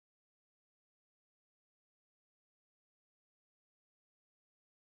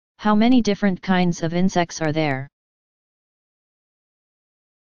How many different kinds of insects are there?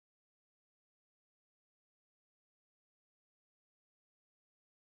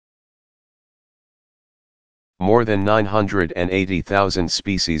 More than 980,000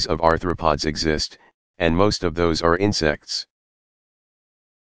 species of arthropods exist, and most of those are insects.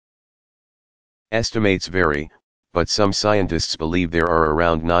 Estimates vary, but some scientists believe there are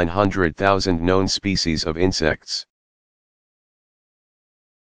around 900,000 known species of insects.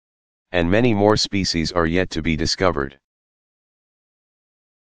 And many more species are yet to be discovered.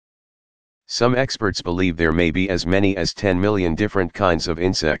 Some experts believe there may be as many as 10 million different kinds of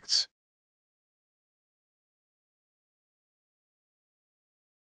insects.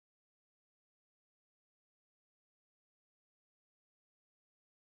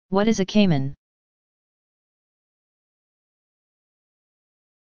 What is a caiman?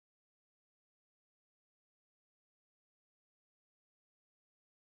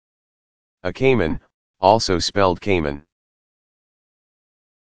 A caiman, also spelled caiman,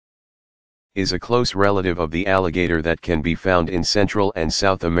 is a close relative of the alligator that can be found in Central and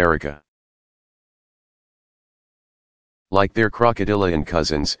South America. Like their crocodilian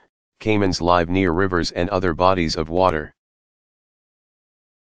cousins, caimans live near rivers and other bodies of water.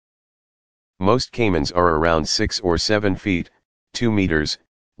 Most caimans are around 6 or 7 feet, 2 meters,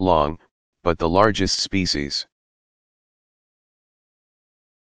 long, but the largest species,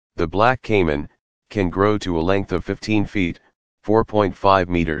 the black caiman, can grow to a length of 15 feet, 4.5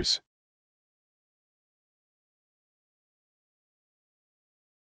 meters.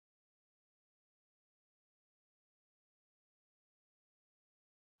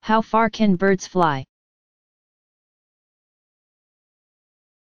 How far can birds fly?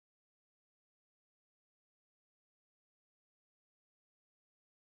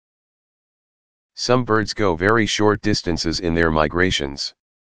 Some birds go very short distances in their migrations.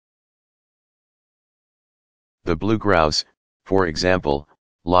 The blue grouse, for example,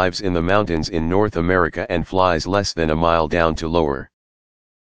 lives in the mountains in North America and flies less than a mile down to lower,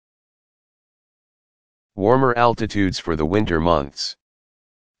 warmer altitudes for the winter months.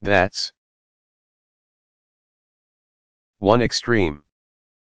 That's one extreme.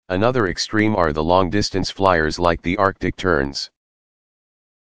 Another extreme are the long-distance flyers like the Arctic terns.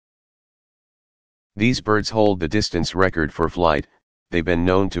 These birds hold the distance record for flight. They've been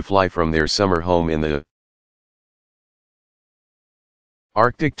known to fly from their summer home in the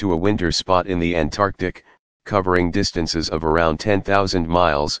Arctic to a winter spot in the Antarctic, covering distances of around 10,000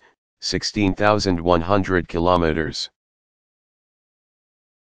 miles, 16,100 kilometers.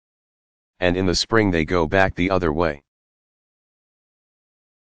 And in the spring they go back the other way.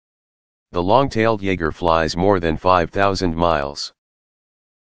 The long-tailed jaeger flies more than 5,000 miles.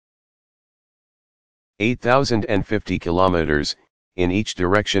 8,050 kilometers, in each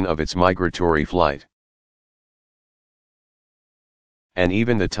direction of its migratory flight. And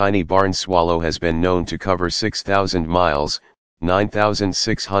even the tiny barn swallow has been known to cover 6,000 miles,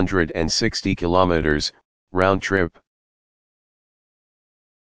 9,660 kilometers, round trip.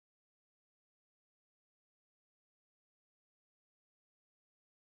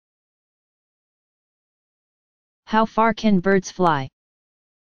 How far can birds fly?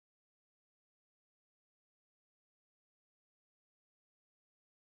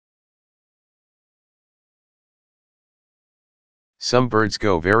 Some birds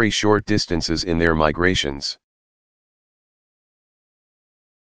go very short distances in their migrations.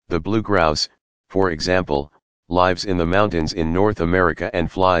 The blue grouse, for example, lives in the mountains in North America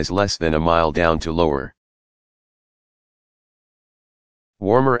and flies less than a mile down to lower,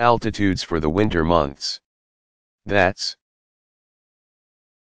 warmer altitudes for the winter months. That's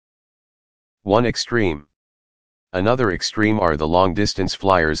one extreme. Another extreme are the long-distance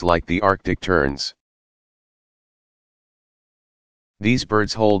flyers like the Arctic terns. These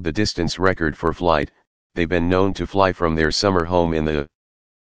birds hold the distance record for flight. They've been known to fly from their summer home in the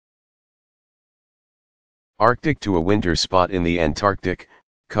Arctic to a winter spot in the Antarctic,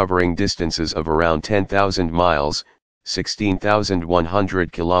 covering distances of around 10,000 miles,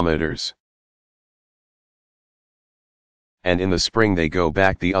 16,100 kilometers. And in the spring they go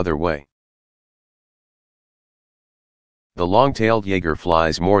back the other way. The long-tailed jaeger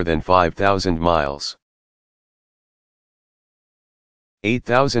flies more than 5,000 miles.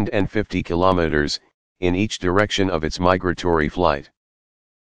 8,050 kilometers, in each direction of its migratory flight.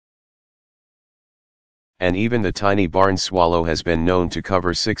 And even the tiny barn swallow has been known to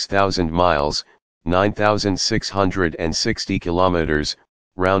cover 6,000 miles, 9,660 kilometers,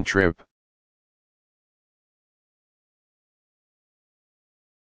 round trip.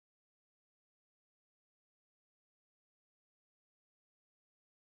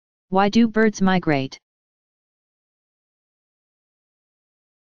 Why do birds migrate?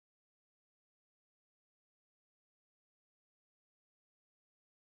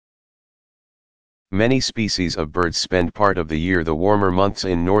 Many species of birds spend part of the year the warmer months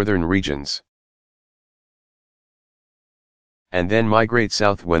in northern regions, and then migrate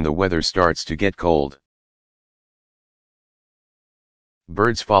south when the weather starts to get cold.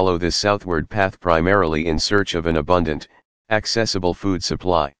 Birds follow this southward path primarily in search of an abundant, accessible food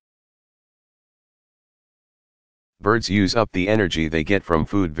supply. Birds use up the energy they get from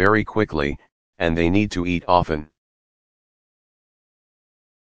food very quickly, and they need to eat often.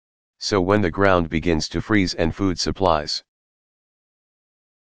 So when the ground begins to freeze and food supplies,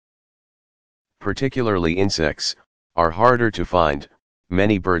 particularly insects, are harder to find,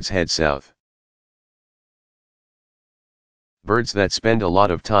 many birds head south. Birds that spend a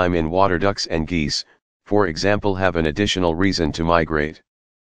lot of time in water, ducks and geese, for example, have an additional reason to migrate.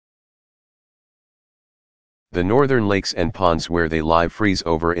 The northern lakes and ponds where they live freeze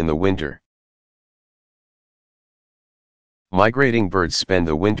over in the winter. Migrating birds spend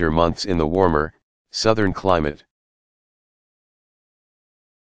the winter months in the warmer, southern climate.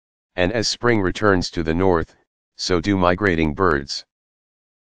 And as spring returns to the north, so do migrating birds.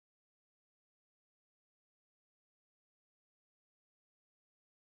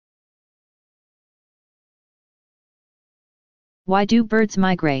 Why do birds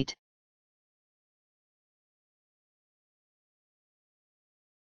migrate?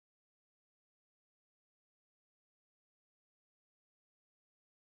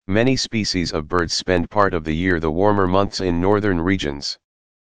 Many species of birds spend part of the year the warmer months in northern regions,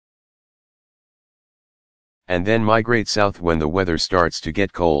 and then migrate south when the weather starts to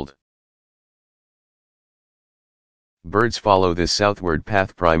get cold. Birds follow this southward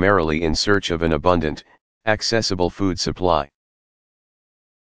path primarily in search of an abundant, accessible food supply.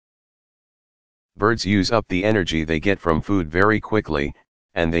 Birds use up the energy they get from food very quickly,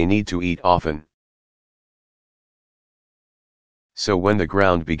 and they need to eat often. So when the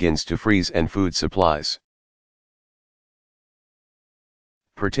ground begins to freeze and food supplies,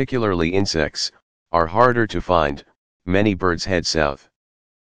 particularly insects, are harder to find, many birds head south.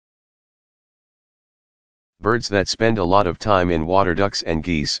 Birds that spend a lot of time in water, ducks and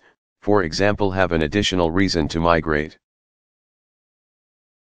geese, for example, have an additional reason to migrate.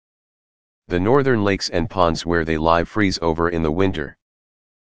 The northern lakes and ponds where they live freeze over in the winter.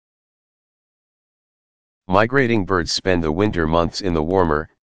 Migrating birds spend the winter months in the warmer,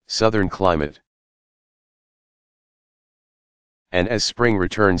 southern climate. And as spring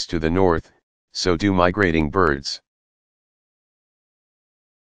returns to the north, so do migrating birds.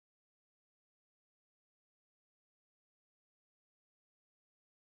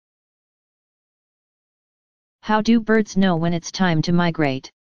 How do birds know when it's time to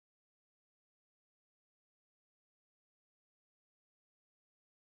migrate?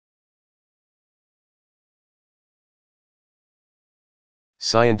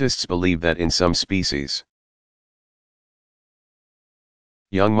 Scientists believe that in some species,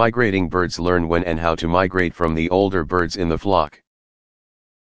 young migrating birds learn when and how to migrate from the older birds in the flock.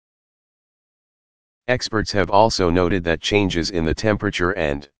 Experts have also noted that changes in the temperature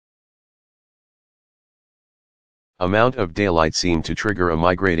and amount of daylight seem to trigger a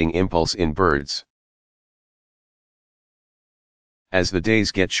migrating impulse in birds. As the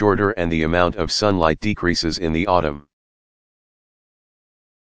days get shorter and the amount of sunlight decreases in the autumn,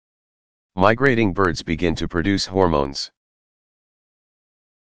 migrating birds begin to produce hormones.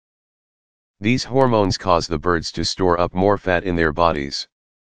 These hormones cause the birds to store up more fat in their bodies.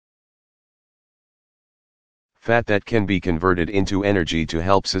 Fat that can be converted into energy to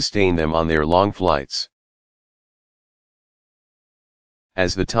help sustain them on their long flights.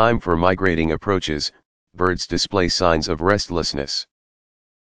 As the time for migrating approaches, birds display signs of restlessness.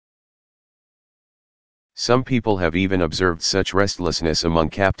 Some people have even observed such restlessness among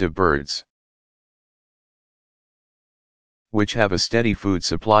captive birds, which have a steady food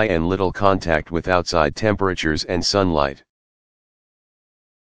supply and little contact with outside temperatures and sunlight.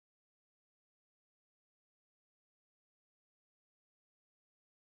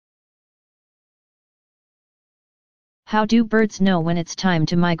 How do birds know when it's time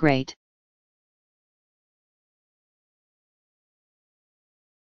to migrate?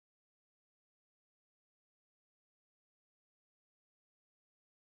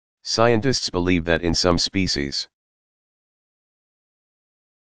 Scientists believe that in some species,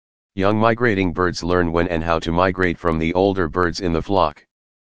 young migrating birds learn when and how to migrate from the older birds in the flock.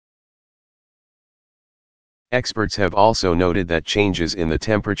 Experts have also noted that changes in the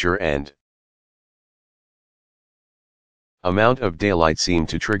temperature and Amount of daylight seem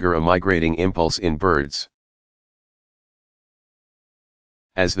to trigger a migrating impulse in birds.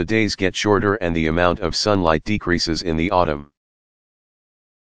 As the days get shorter and the amount of sunlight decreases in the autumn,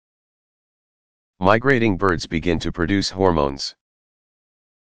 migrating birds begin to produce hormones.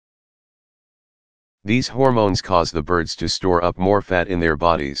 These hormones cause the birds to store up more fat in their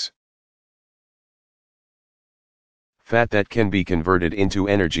bodies. Fat that can be converted into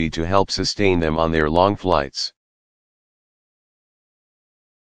energy to help sustain them on their long flights.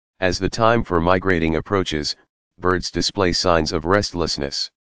 As the time for migrating approaches, birds display signs of restlessness.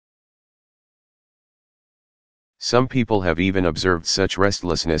 Some people have even observed such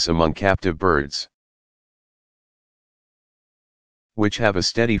restlessness among captive birds, which have a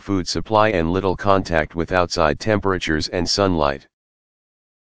steady food supply and little contact with outside temperatures and sunlight.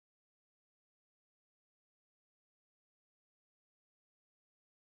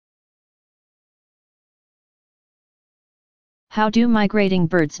 How do migrating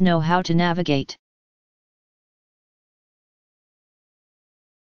birds know how to navigate?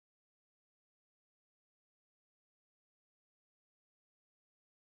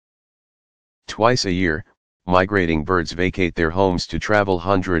 Twice a year, migrating birds vacate their homes to travel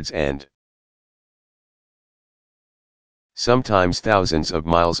hundreds and sometimes thousands of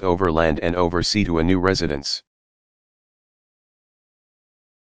miles over land and over sea to a new residence.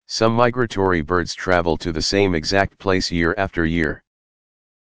 Some migratory birds travel to the same exact place year after year.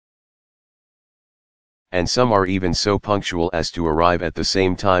 And some are even so punctual as to arrive at the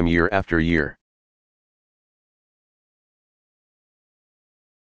same time year after year.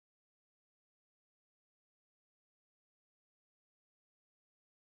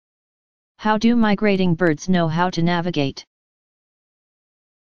 How do migrating birds know how to navigate?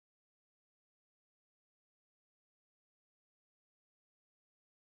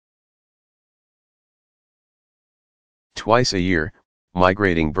 Twice a year,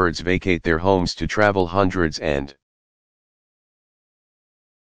 migrating birds vacate their homes to travel hundreds and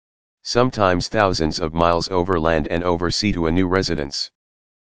sometimes thousands of miles over land and over sea to a new residence.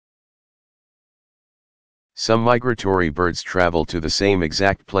 Some migratory birds travel to the same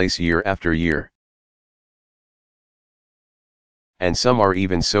exact place year after year. And some are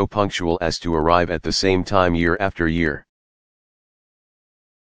even so punctual as to arrive at the same time year after year.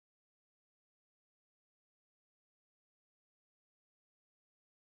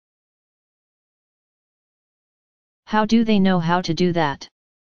 How do they know how to do that?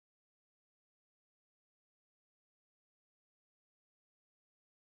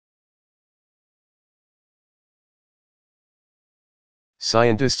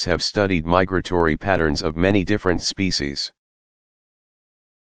 Scientists have studied migratory patterns of many different species,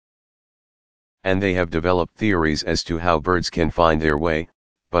 and they have developed theories as to how birds can find their way,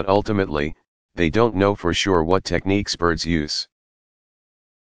 but ultimately, they don't know for sure what techniques birds use.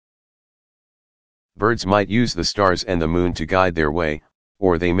 Birds might use the stars and the moon to guide their way,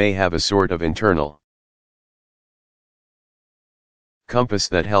 or they may have a sort of internal compass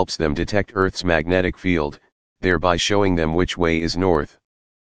that helps them detect Earth's magnetic field, thereby showing them which way is north.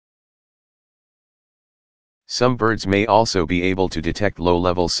 Some birds may also be able to detect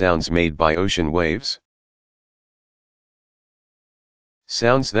low-level sounds made by ocean waves.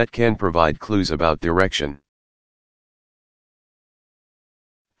 Sounds that can provide clues about direction.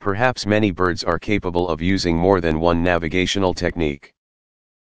 Perhaps many birds are capable of using more than one navigational technique.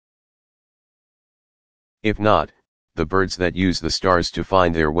 If not, the birds that use the stars to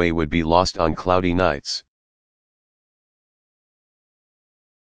find their way would be lost on cloudy nights.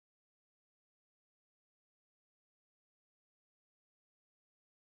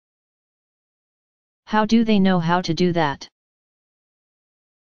 How do they know how to do that?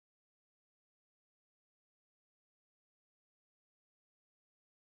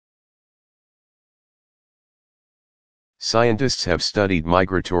 Scientists have studied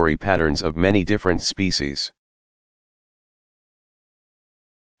migratory patterns of many different species,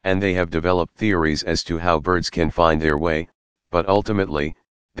 and they have developed theories as to how birds can find their way, but ultimately,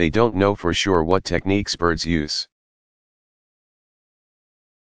 they don't know for sure what techniques birds use.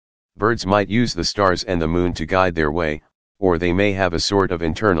 Birds might use the stars and the moon to guide their way, or they may have a sort of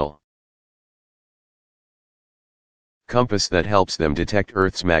internal compass that helps them detect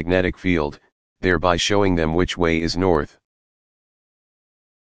Earth's magnetic field, thereby showing them which way is north.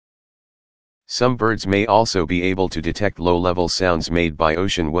 Some birds may also be able to detect low-level sounds made by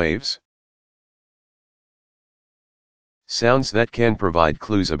ocean waves. Sounds that can provide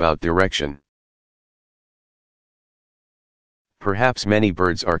clues about direction. Perhaps many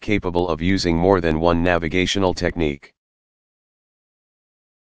birds are capable of using more than one navigational technique.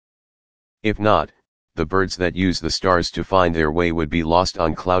 If not, the birds that use the stars to find their way would be lost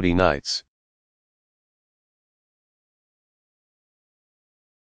on cloudy nights.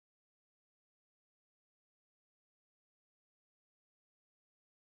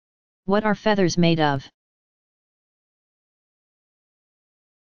 What are feathers made of?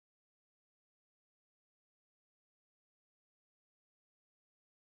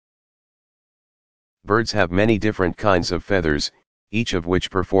 Birds have many different kinds of feathers, each of which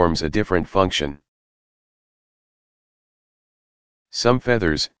performs a different function. Some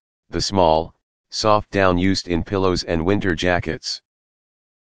feathers, the small, soft down used in pillows and winter jackets,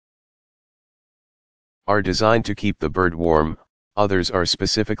 are designed to keep the bird warm, others are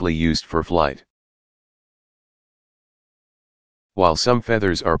specifically used for flight. While some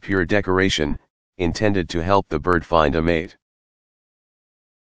feathers are pure decoration, intended to help the bird find a mate.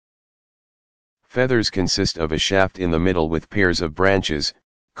 Feathers consist of a shaft in the middle with pairs of branches,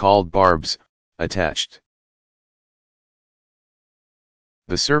 called barbs, attached.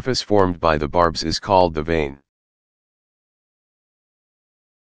 The surface formed by the barbs is called the vane.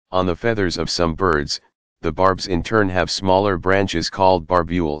 On the feathers of some birds, the barbs in turn have smaller branches called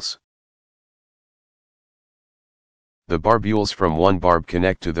barbules. The barbules from one barb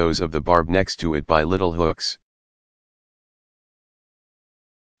connect to those of the barb next to it by little hooks,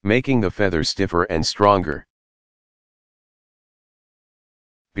 making the feather stiffer and stronger.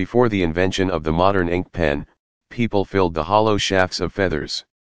 Before the invention of the modern ink pen, people filled the hollow shafts of feathers,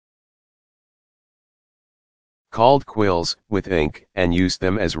 called quills, with ink, and used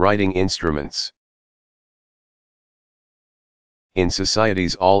them as writing instruments. In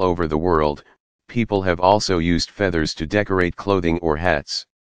societies all over the world, people have also used feathers to decorate clothing or hats,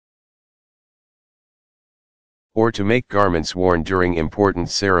 or to make garments worn during important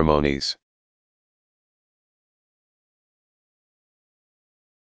ceremonies.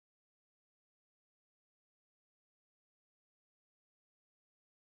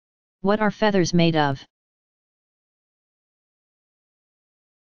 What are feathers made of?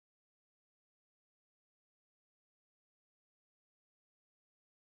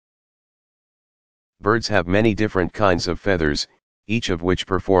 Birds have many different kinds of feathers, each of which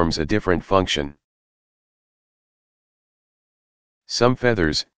performs a different function. Some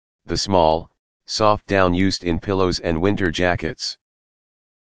feathers, the small, soft down used in pillows and winter jackets,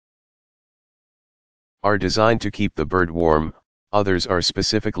 are designed to keep the bird warm, others are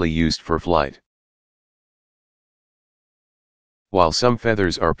specifically used for flight. While some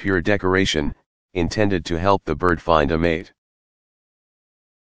feathers are pure decoration, intended to help the bird find a mate.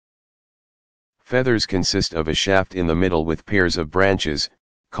 Feathers consist of a shaft in the middle with pairs of branches,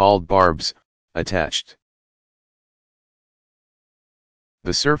 called barbs, attached.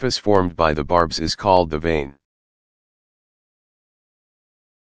 The surface formed by the barbs is called the vane.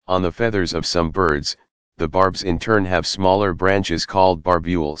 On the feathers of some birds, the barbs in turn have smaller branches called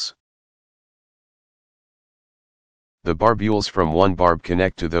barbules. The barbules from one barb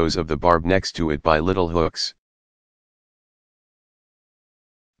connect to those of the barb next to it by little hooks,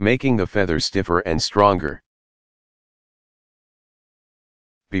 making the feather stiffer and stronger.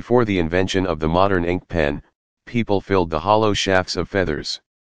 Before the invention of the modern ink pen, people filled the hollow shafts of feathers,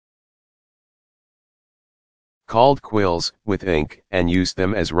 called quills, with ink, and used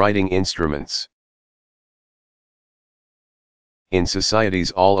them as writing instruments. In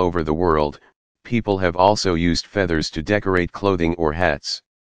societies all over the world, people have also used feathers to decorate clothing or hats,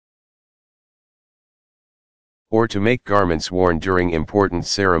 or to make garments worn during important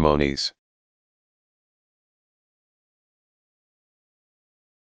ceremonies.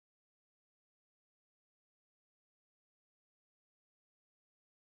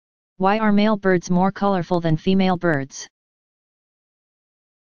 Why are male birds more colorful than female birds?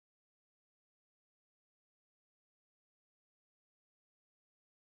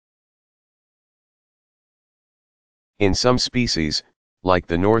 In some species, like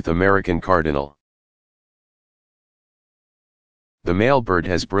the North American cardinal, the male bird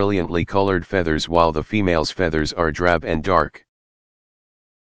has brilliantly colored feathers while the female's feathers are drab and dark.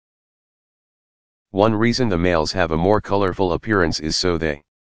 One reason the males have a more colorful appearance is so they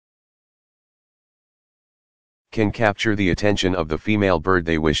can capture the attention of the female bird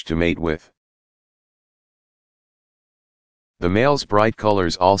they wish to mate with. The male's bright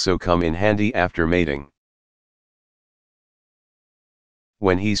colors also come in handy after mating,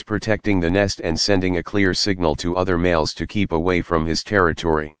 when he's protecting the nest and sending a clear signal to other males to keep away from his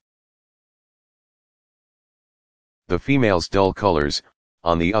territory. The female's dull colors,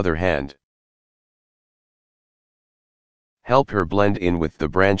 on the other hand, help her blend in with the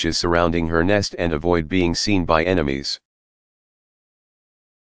branches surrounding her nest and avoid being seen by enemies.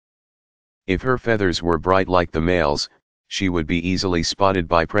 If her feathers were bright like the male's, she would be easily spotted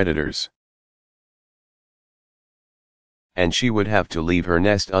by predators. And she would have to leave her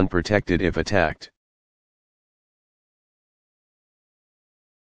nest unprotected if attacked.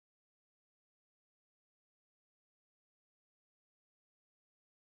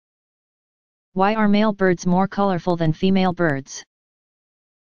 Why are male birds more colorful than female birds?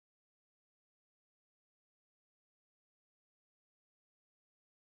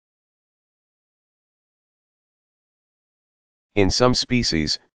 In some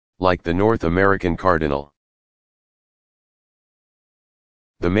species, like the North American cardinal,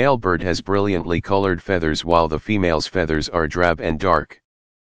 the male bird has brilliantly colored feathers while the female's feathers are drab and dark.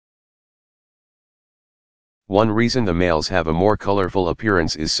 One reason the males have a more colorful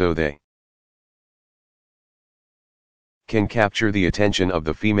appearance is so they can capture the attention of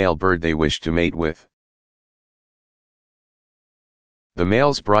the female bird they wish to mate with. The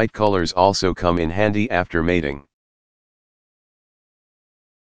male's bright colors also come in handy after mating.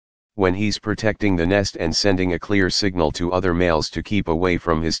 When he's protecting the nest and sending a clear signal to other males to keep away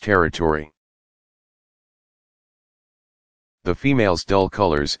from his territory. The female's dull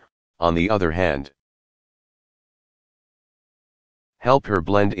colors, on the other hand, help her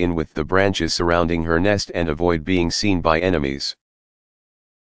blend in with the branches surrounding her nest and avoid being seen by enemies.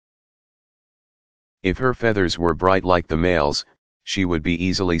 If her feathers were bright like the male's, she would be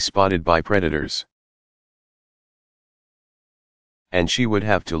easily spotted by predators. And she would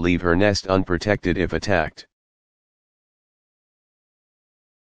have to leave her nest unprotected if attacked.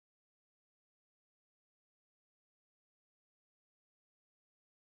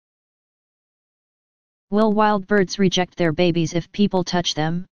 Will wild birds reject their babies if people touch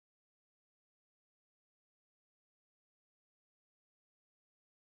them?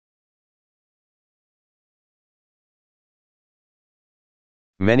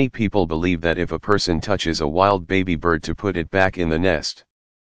 Many people believe that if a person touches a wild baby bird to put it back in the nest,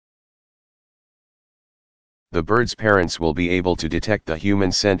 the bird's parents will be able to detect the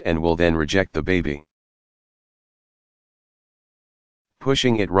human scent and will then reject the baby,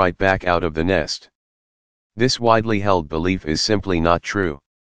 pushing it right back out of the nest. This widely held belief is simply not true.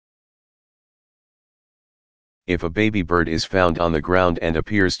 If a baby bird is found on the ground and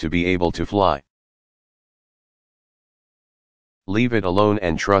appears to be able to fly, leave it alone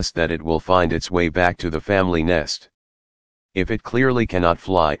and trust that it will find its way back to the family nest. If it clearly cannot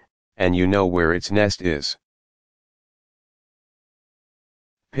fly, and you know where its nest is,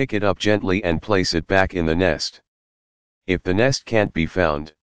 pick it up gently and place it back in the nest. If the nest can't be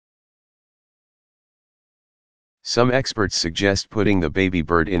found, some experts suggest putting the baby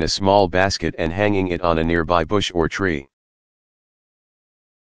bird in a small basket and hanging it on a nearby bush or tree.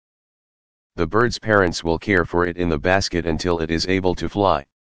 The bird's parents will care for it in the basket until it is able to fly.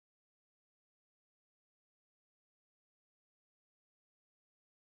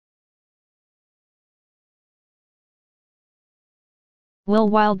 Will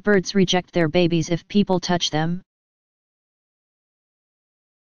wild birds reject their babies if people touch them?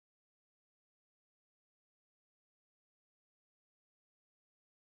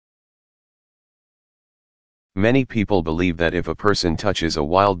 Many people believe that if a person touches a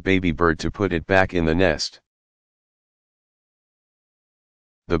wild baby bird to put it back in the nest,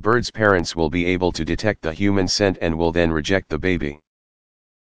 the bird's parents will be able to detect the human scent and will then reject the baby,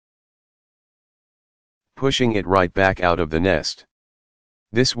 pushing it right back out of the nest.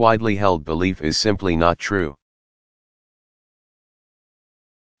 This widely held belief is simply not true.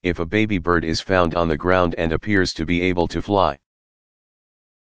 If a baby bird is found on the ground and appears to be able to fly,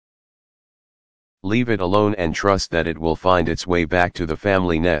 leave it alone and trust that it will find its way back to the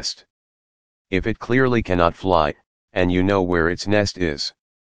family nest. If it clearly cannot fly, and you know where its nest is,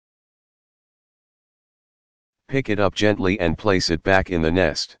 pick it up gently and place it back in the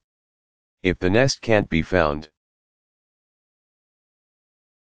nest. If the nest can't be found,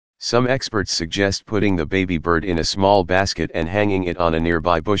 some experts suggest putting the baby bird in a small basket and hanging it on a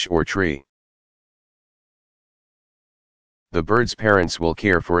nearby bush or tree. The bird's parents will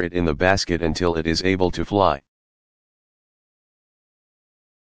care for it in the basket until it is able to fly.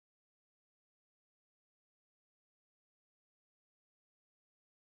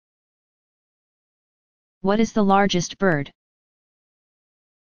 What is the largest bird?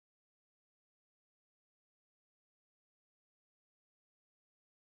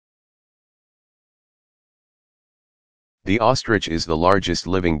 The ostrich is the largest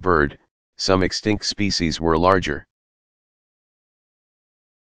living bird. Some extinct species were larger.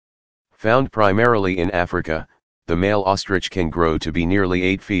 Found primarily in Africa, the male ostrich can grow to be nearly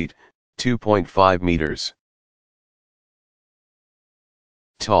 8 feet, 2.5 meters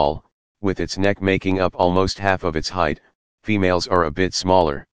tall, with its neck making up almost half of its height, females are a bit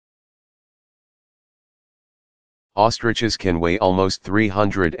smaller. Ostriches can weigh almost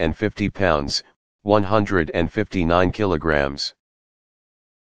 350 pounds, 159 kilograms.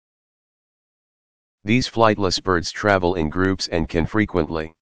 These flightless birds travel in groups and can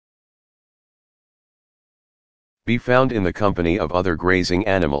frequently be found in the company of other grazing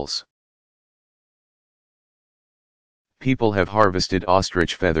animals. People have harvested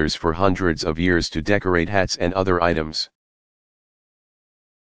ostrich feathers for hundreds of years to decorate hats and other items.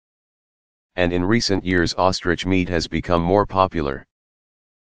 And in recent years ostrich meat has become more popular.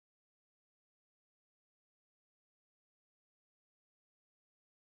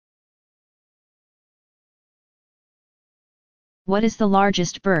 What is the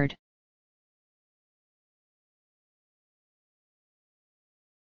largest bird?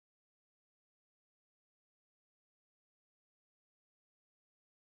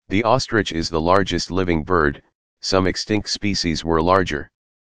 The ostrich is the largest living bird. Some extinct species were larger.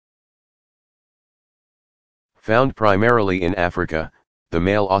 Found primarily in Africa, the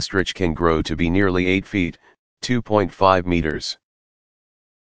male ostrich can grow to be nearly 8 feet, 2.5 meters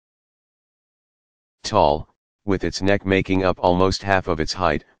tall, with its neck making up almost half of its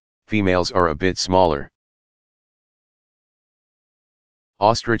height. Females are a bit smaller.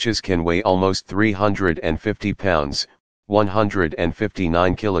 Ostriches can weigh almost 350 pounds,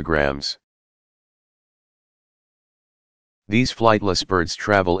 159 kilograms. These flightless birds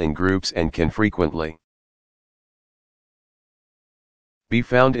travel in groups and can frequently be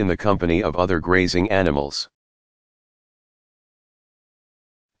found in the company of other grazing animals.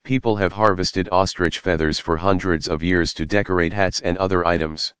 People have harvested ostrich feathers for hundreds of years to decorate hats and other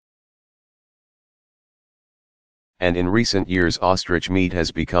items. And in recent years ostrich meat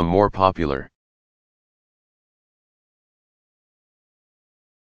has become more popular.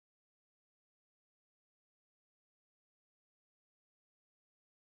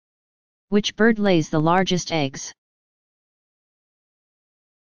 Which bird lays the largest eggs?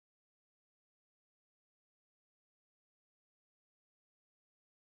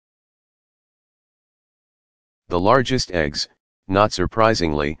 The largest eggs, not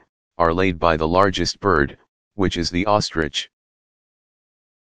surprisingly, are laid by the largest bird, which is the ostrich.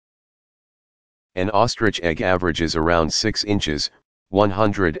 An ostrich egg averages around 6 inches,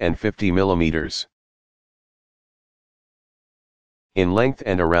 150 millimeters in length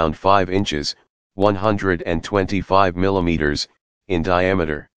and around 5 inches, 125 millimeters, in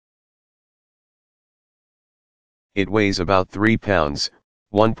diameter. It weighs about 3 pounds,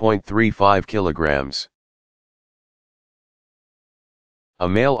 1.35 kilograms. A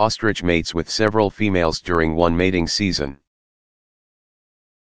male ostrich mates with several females during one mating season.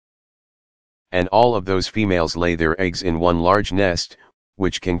 And all of those females lay their eggs in one large nest,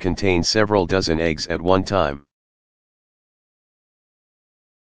 which can contain several dozen eggs at one time.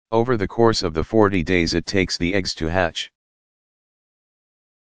 Over the course of the 40 days it takes the eggs to hatch.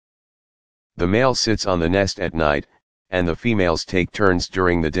 The male sits on the nest at night, and the females take turns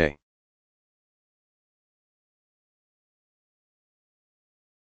during the day.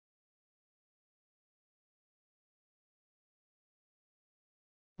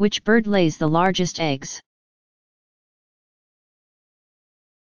 Which bird lays the largest eggs?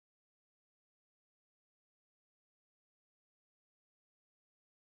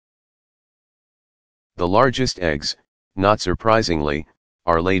 The largest eggs, not surprisingly,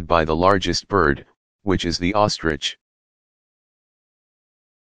 are laid by the largest bird, which is the ostrich.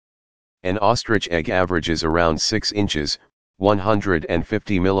 An ostrich egg averages around 6 inches,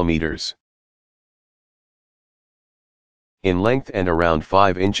 150 millimeters in length and around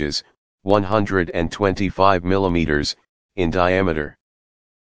 5 inches, 125 millimeters, in diameter.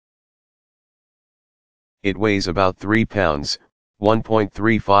 It weighs about 3 pounds,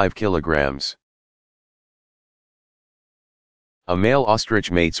 1.35 kilograms. A male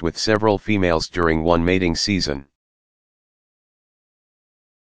ostrich mates with several females during one mating season.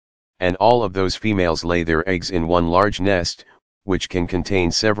 And all of those females lay their eggs in one large nest, which can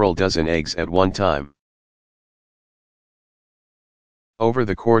contain several dozen eggs at one time. Over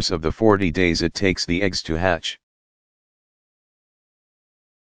the course of the 40 days it takes the eggs to hatch.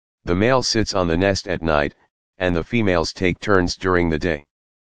 The male sits on the nest at night, and the females take turns during the day.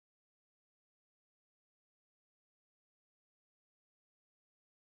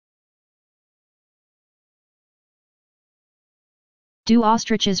 Do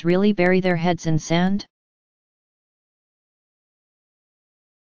ostriches really bury their heads in sand?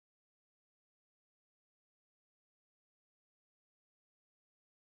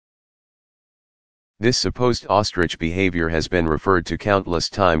 This supposed ostrich behavior has been referred to countless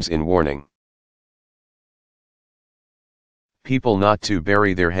times in warning people not to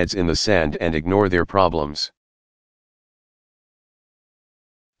bury their heads in the sand and ignore their problems.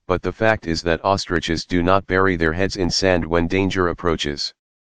 But the fact is that ostriches do not bury their heads in sand when danger approaches.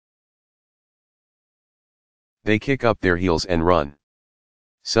 They kick up their heels and run.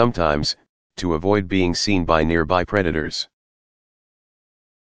 Sometimes, to avoid being seen by nearby predators.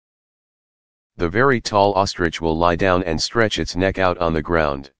 The very tall ostrich will lie down and stretch its neck out on the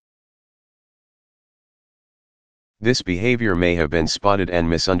ground. This behavior may have been spotted and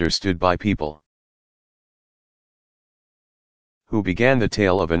misunderstood by people who began the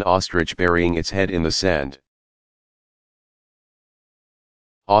tale of an ostrich burying its head in the sand.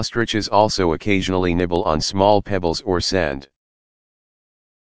 Ostriches also occasionally nibble on small pebbles or sand.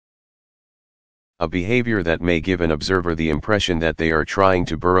 A behavior that may give an observer the impression that they are trying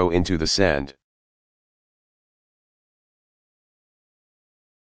to burrow into the sand.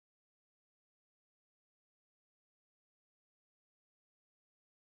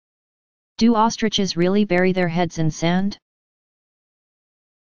 Do ostriches really bury their heads in sand?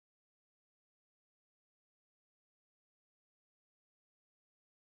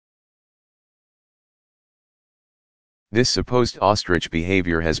 This supposed ostrich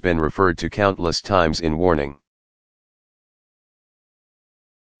behavior has been referred to countless times in warning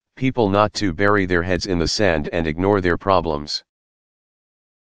people not to bury their heads in the sand and ignore their problems.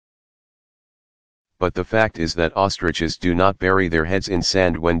 But the fact is that ostriches do not bury their heads in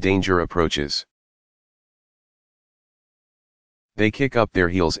sand when danger approaches. They kick up their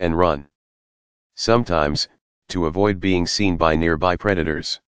heels and run. Sometimes, to avoid being seen by nearby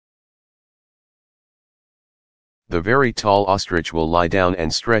predators. The very tall ostrich will lie down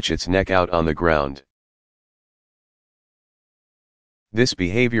and stretch its neck out on the ground. This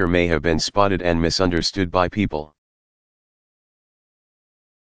behavior may have been spotted and misunderstood by people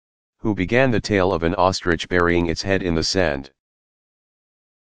who began the tale of an ostrich burying its head in the sand.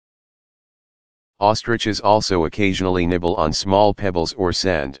 Ostriches also occasionally nibble on small pebbles or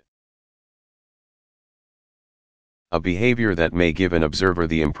sand. A behavior that may give an observer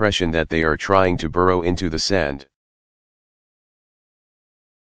the impression that they are trying to burrow into the sand.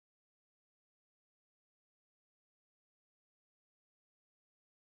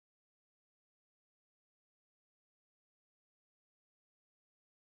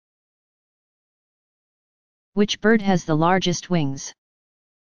 Which bird has the largest wings?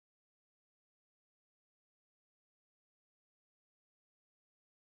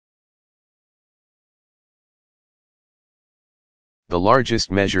 The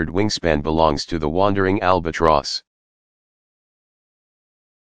largest measured wingspan belongs to the wandering albatross,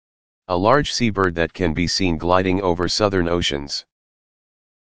 a large seabird that can be seen gliding over southern oceans.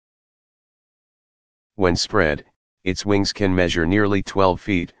 When spread, its wings can measure nearly 12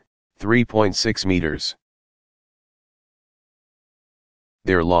 feet, 3.6 meters.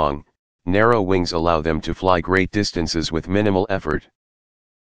 Their long, narrow wings allow them to fly great distances with minimal effort.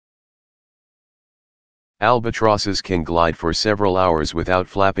 Albatrosses can glide for several hours without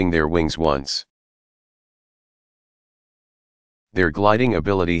flapping their wings once. Their gliding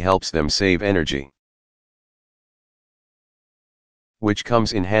ability helps them save energy, which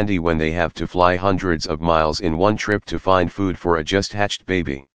comes in handy when they have to fly hundreds of miles in one trip to find food for a just hatched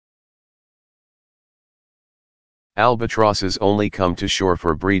baby. Albatrosses only come to shore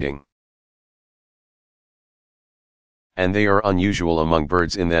for breeding. And they are unusual among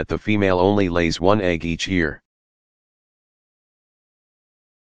birds in that the female only lays one egg each year.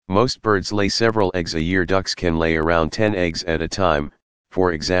 Most birds lay several eggs a year. Ducks can lay around 10 eggs at a time,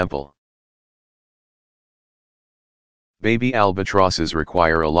 for example. Baby albatrosses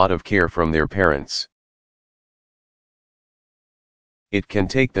require a lot of care from their parents. It can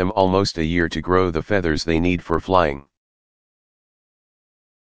take them almost a year to grow the feathers they need for flying.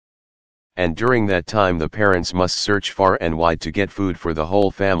 And during that time the parents must search far and wide to get food for the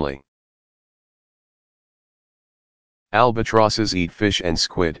whole family. Albatrosses eat fish and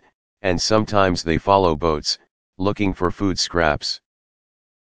squid, and sometimes they follow boats, looking for food scraps.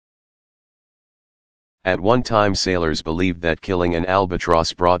 At one time sailors believed that killing an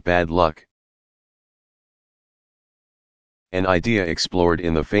albatross brought bad luck. An idea explored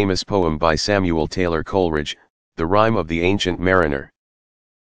in the famous poem by Samuel Taylor Coleridge, The Rime of the Ancient Mariner.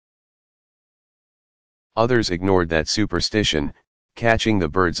 Others ignored that superstition, catching the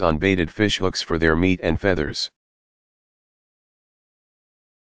birds on baited fish hooks for their meat and feathers.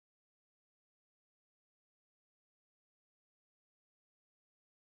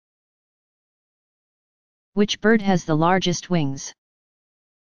 Which bird has the largest wings?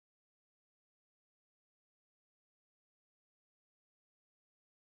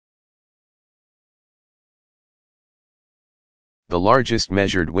 The largest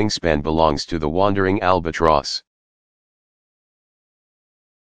measured wingspan belongs to the wandering albatross,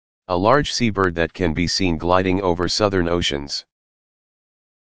 a large seabird that can be seen gliding over southern oceans.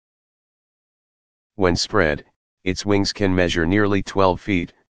 When spread, its wings can measure nearly 12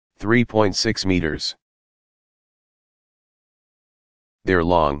 feet, 3.6 meters. Their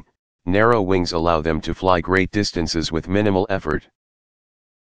long, narrow wings allow them to fly great distances with minimal effort.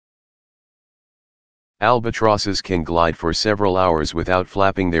 Albatrosses can glide for several hours without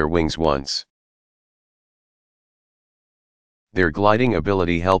flapping their wings once. Their gliding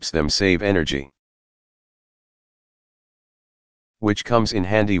ability helps them save energy, which comes in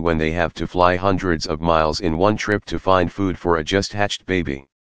handy when they have to fly hundreds of miles in one trip to find food for a just-hatched baby.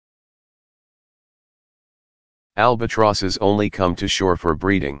 Albatrosses only come to shore for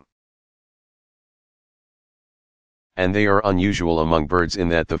breeding. And they are unusual among birds in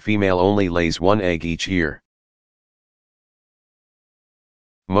that the female only lays one egg each year.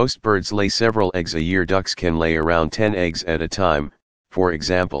 Most birds lay several eggs a year. Ducks can lay around 10 eggs at a time, for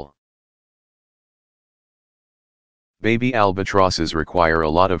example. Baby albatrosses require a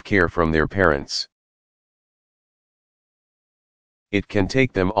lot of care from their parents. It can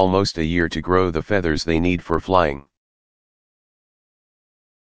take them almost a year to grow the feathers they need for flying.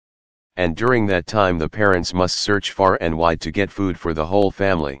 And during that time the parents must search far and wide to get food for the whole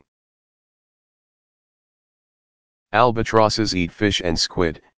family. Albatrosses eat fish and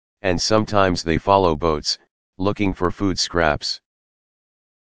squid, and sometimes they follow boats, looking for food scraps.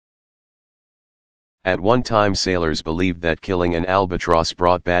 At one time sailors believed that killing an albatross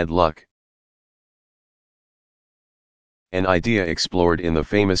brought bad luck. An idea explored in the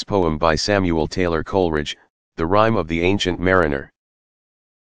famous poem by Samuel Taylor Coleridge, The Rime of the Ancient Mariner.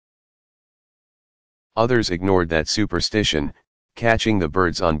 Others ignored that superstition, catching the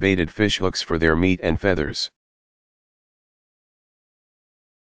birds on baited fish hooks for their meat and feathers.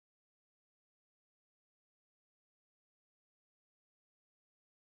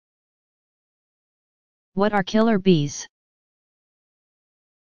 What are killer bees?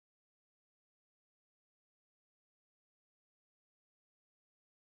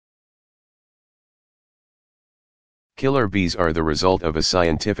 Killer bees are the result of a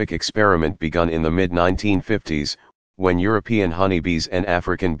scientific experiment begun in the mid-1950s, when European honeybees and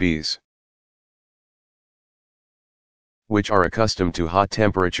African bees, which are accustomed to hot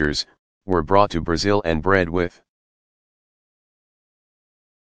temperatures, were brought to Brazil and bred with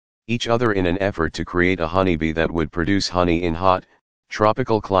each other in an effort to create a honeybee that would produce honey in hot,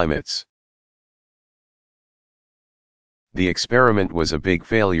 tropical climates. The experiment was a big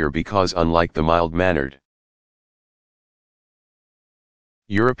failure because, unlike the mild-mannered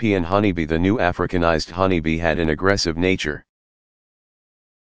European honeybee, the new Africanized honeybee had an aggressive nature.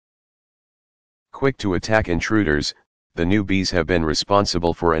 Quick to attack intruders, the new bees have been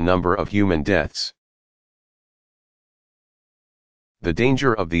responsible for a number of human deaths. The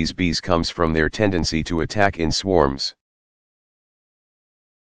danger of these bees comes from their tendency to attack in swarms.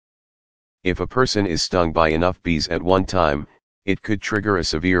 If a person is stung by enough bees at one time, it could trigger a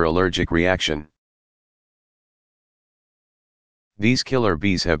severe allergic reaction. These killer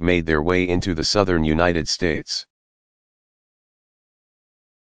bees have made their way into the southern United States.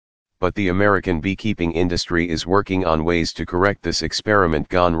 But the American beekeeping industry is working on ways to correct this experiment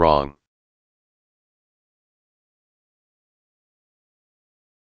gone wrong.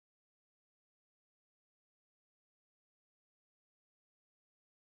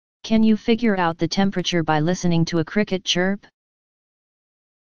 Can you figure out the temperature by listening to a cricket chirp?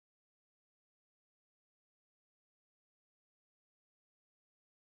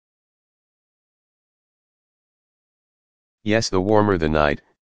 Yes, the warmer the night,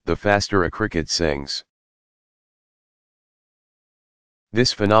 the faster a cricket sings.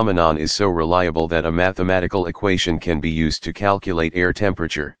 This phenomenon is so reliable that a mathematical equation can be used to calculate air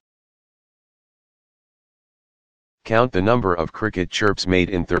temperature. Count the number of cricket chirps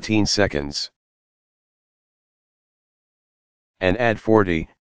made in 13 seconds. And add 40,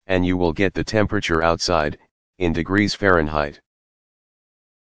 and you will get the temperature outside, in degrees Fahrenheit.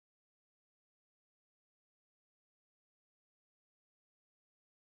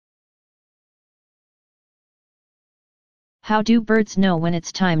 How do birds know when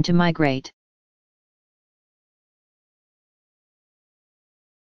it's time to migrate?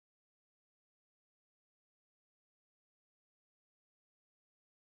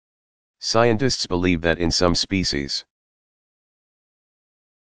 Scientists believe that in some species,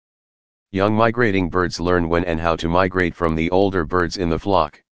 young migrating birds learn when and how to migrate from the older birds in the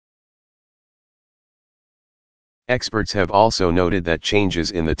flock. Experts have also noted that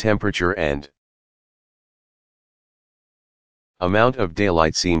changes in the temperature and Amount of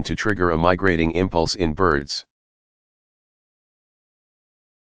daylight seem to trigger a migrating impulse in birds.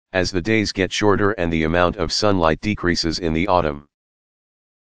 As the days get shorter and the amount of sunlight decreases in the autumn,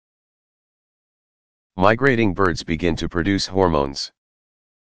 migrating birds begin to produce hormones.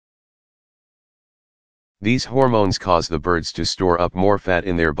 These hormones cause the birds to store up more fat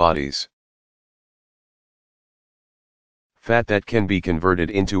in their bodies. Fat that can be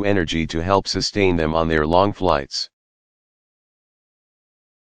converted into energy to help sustain them on their long flights.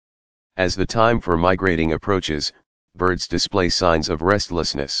 As the time for migrating approaches, birds display signs of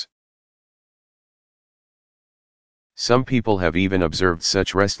restlessness. Some people have even observed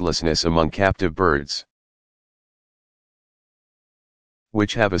such restlessness among captive birds,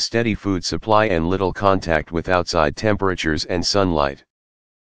 which have a steady food supply and little contact with outside temperatures and sunlight.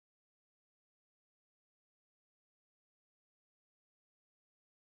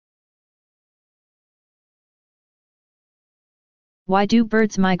 Why do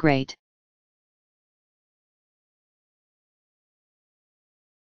birds migrate?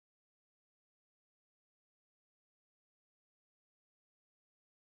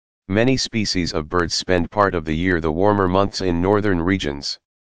 Many species of birds spend part of the year the warmer months in northern regions,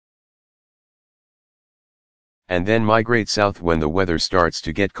 and then migrate south when the weather starts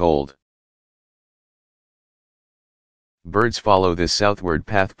to get cold. Birds follow this southward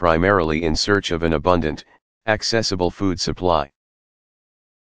path primarily in search of an abundant, accessible food supply.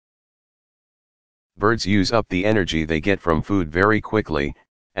 Birds use up the energy they get from food very quickly,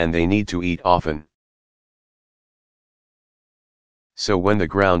 and they need to eat often. So when the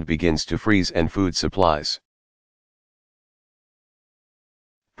ground begins to freeze and food supplies,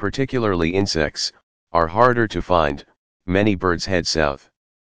 particularly insects, are harder to find, many birds head south.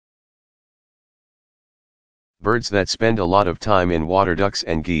 Birds that spend a lot of time in water, ducks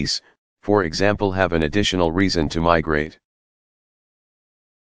and geese, for example, have an additional reason to migrate.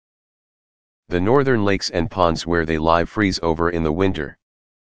 The northern lakes and ponds where they live freeze over in the winter.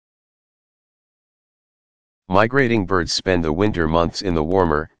 Migrating birds spend the winter months in the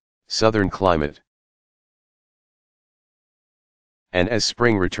warmer, southern climate. And as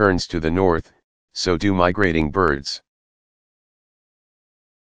spring returns to the north, so do migrating birds.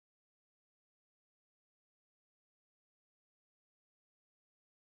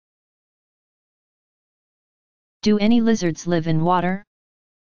 Do any lizards live in water?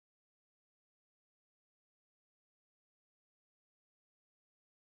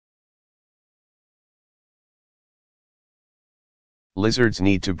 Lizards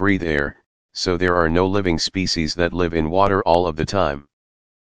need to breathe air, so there are no living species that live in water all of the time.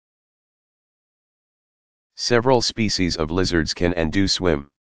 Several species of lizards can and do swim,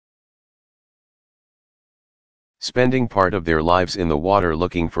 spending part of their lives in the water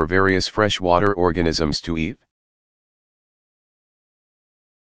looking for various freshwater organisms to eat.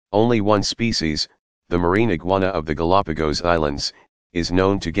 Only one species, the marine iguana of the Galapagos Islands, is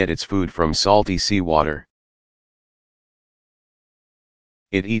known to get its food from salty seawater.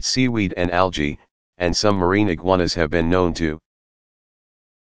 It eats seaweed and algae, and some marine iguanas have been known to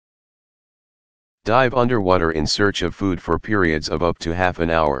dive underwater in search of food for periods of up to half an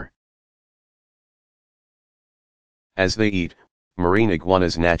hour. As they eat, marine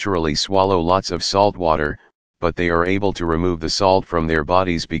iguanas naturally swallow lots of salt water, but they are able to remove the salt from their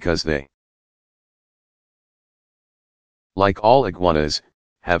bodies because they, like all iguanas,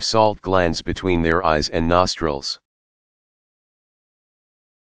 have salt glands between their eyes and nostrils.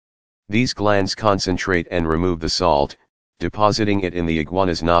 These glands concentrate and remove the salt, depositing it in the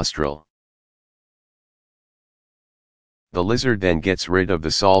iguana's nostril. The lizard then gets rid of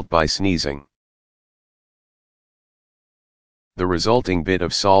the salt by sneezing. The resulting bit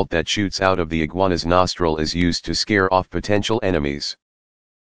of salt that shoots out of the iguana's nostril is used to scare off potential enemies.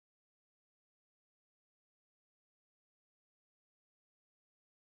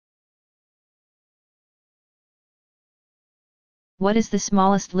 What is the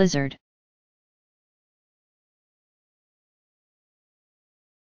smallest lizard?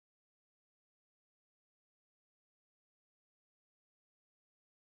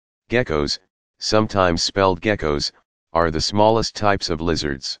 Geckos, sometimes spelled geckos, are the smallest types of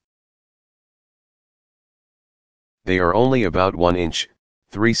lizards. They are only about 1 inch,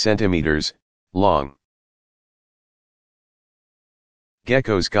 3 centimeters, long.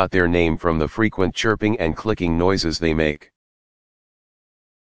 Geckos got their name from the frequent chirping and clicking noises they make.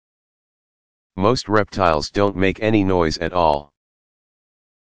 Most reptiles don't make any noise at all.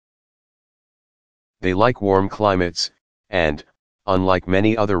 They like warm climates, and, unlike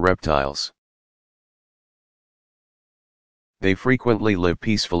many other reptiles, they frequently live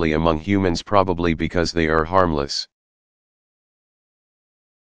peacefully among humans, probably because they are harmless.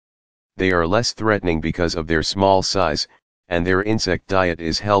 They are less threatening because of their small size, and their insect diet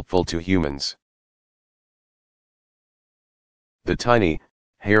is helpful to humans. The tiny,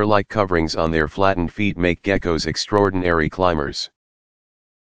 hair-like coverings on their flattened feet make geckos extraordinary climbers.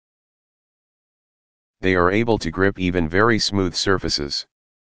 They are able to grip even very smooth surfaces.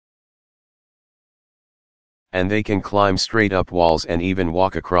 And they can climb straight up walls and even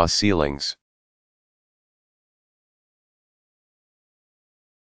walk across ceilings.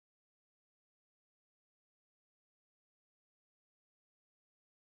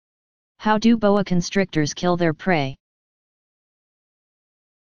 How do boa constrictors kill their prey?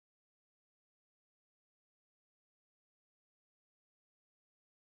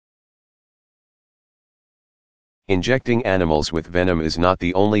 Injecting animals with venom is not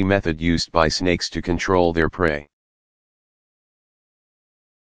the only method used by snakes to control their prey.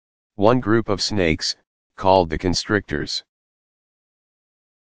 One group of snakes, called the constrictors,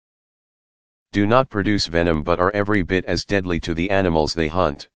 do not produce venom but are every bit as deadly to the animals they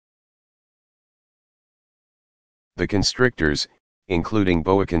hunt. The constrictors, including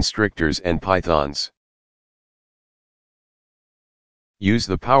boa constrictors and pythons, use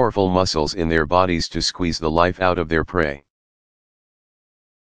the powerful muscles in their bodies to squeeze the life out of their prey.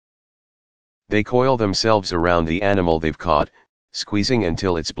 They coil themselves around the animal they've caught, squeezing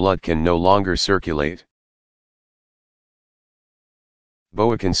until its blood can no longer circulate.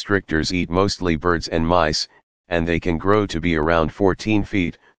 Boa constrictors eat mostly birds and mice, and they can grow to be around 14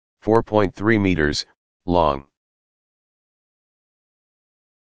 feet, 4.3 meters, long.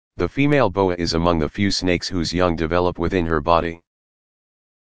 The female boa is among the few snakes whose young develop within her body.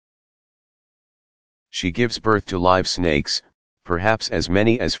 She gives birth to live snakes, perhaps as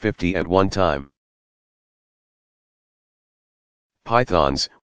many as 50 at one time. Pythons,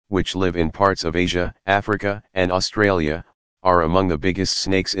 which live in parts of Asia, Africa, and Australia, are among the biggest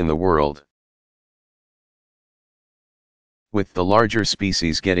snakes in the world, with the larger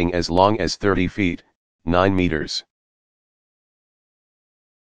species getting as long as 30 feet, 9 meters.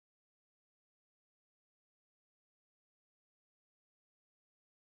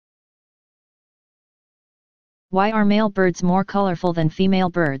 Why are male birds more colorful than female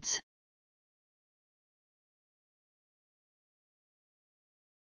birds?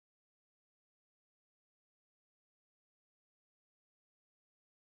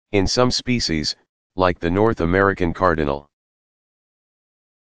 In some species, like the North American cardinal,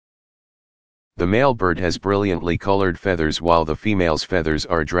 the male bird has brilliantly colored feathers while the female's feathers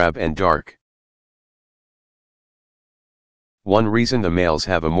are drab and dark. One reason the males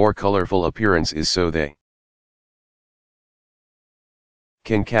have a more colorful appearance is so they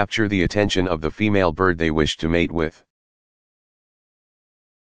can capture the attention of the female bird they wish to mate with.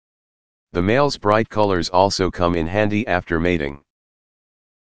 The male's bright colors also come in handy after mating.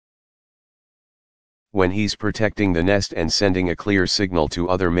 When he's protecting the nest and sending a clear signal to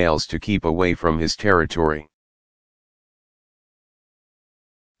other males to keep away from his territory.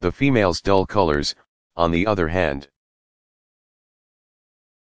 The female's dull colors, on the other hand,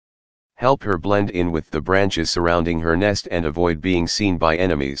 help her blend in with the branches surrounding her nest and avoid being seen by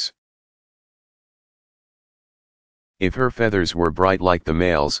enemies. If her feathers were bright like the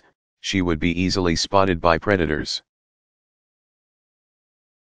male's, she would be easily spotted by predators.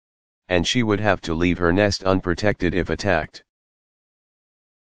 And she would have to leave her nest unprotected if attacked.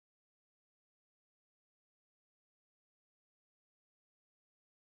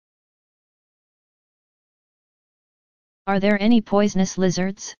 Are there any poisonous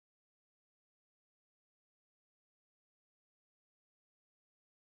lizards?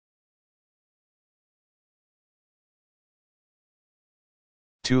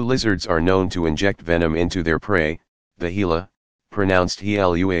 Two lizards are known to inject venom into their prey, the Gila, pronounced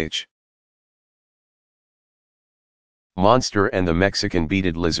Heluh, monster, and the Mexican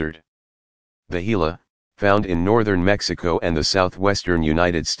beaded lizard. The Gila, found in northern Mexico and the southwestern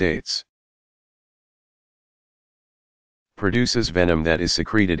United States, produces venom that is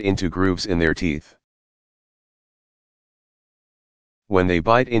secreted into grooves in their teeth. When they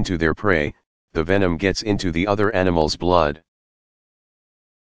bite into their prey, the venom gets into the other animal's blood.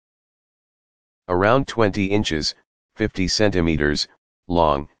 Around 20 inches, 50 centimeters,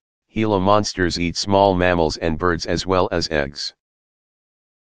 long, Gila monsters eat small mammals and birds as well as eggs.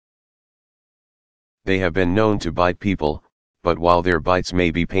 They have been known to bite people, but while their bites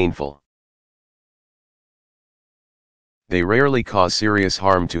may be painful, they rarely cause serious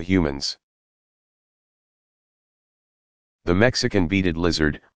harm to humans. The Mexican beaded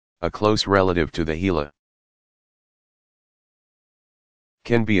lizard, a close relative to the Gila,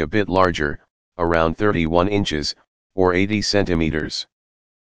 can be a bit larger, around 31 inches, or 80 centimeters.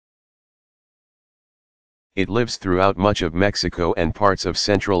 It lives throughout much of Mexico and parts of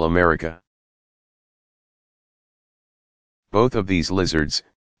Central America. Both of these lizards,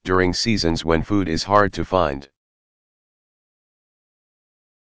 during seasons when food is hard to find,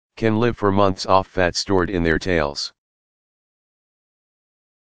 can live for months off fat stored in their tails.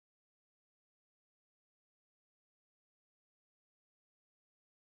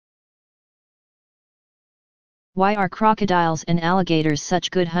 Why are crocodiles and alligators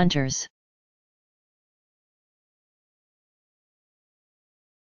such good hunters?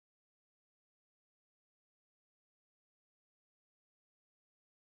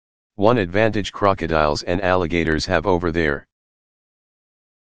 One advantage crocodiles and alligators have over their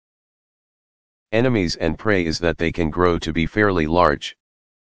enemies and prey is that they can grow to be fairly large.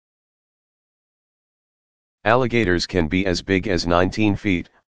 Alligators can be as big as 19 feet,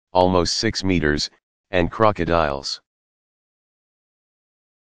 almost 6 meters, and crocodiles,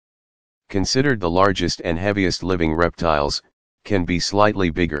 considered the largest and heaviest living reptiles, can be slightly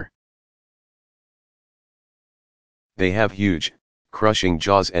bigger. They have huge, crushing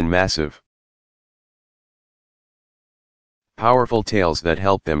jaws and massive, powerful tails that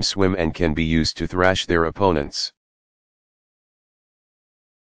help them swim and can be used to thrash their opponents.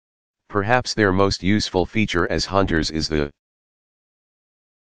 Perhaps their most useful feature as hunters is the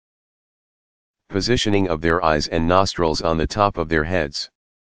positioning of their eyes and nostrils on the top of their heads.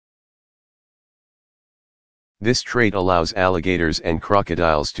 This trait allows alligators and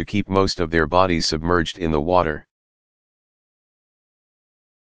crocodiles to keep most of their bodies submerged in the water,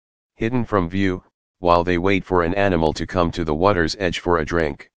 hidden from view, while they wait for an animal to come to the water's edge for a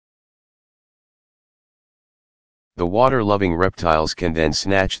drink. The water-loving reptiles can then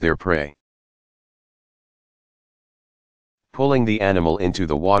snatch their prey, pulling the animal into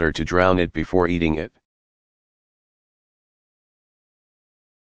the water to drown it before eating it.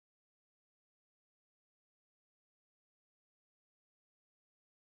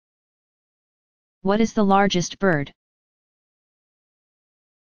 What is the largest bird?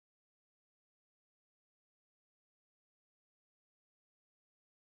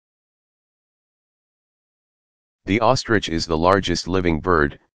 The ostrich is the largest living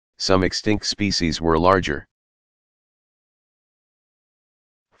bird. Some extinct species were larger.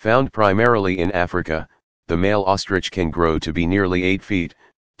 Found primarily in Africa, the male ostrich can grow to be nearly 8 feet,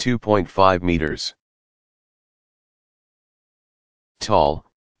 2.5 meters tall,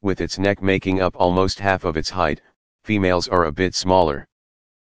 with its neck making up almost half of its height. Females are a bit smaller.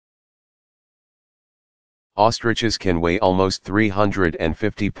 Ostriches can weigh almost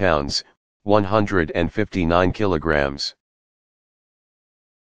 350 pounds, 159 kilograms.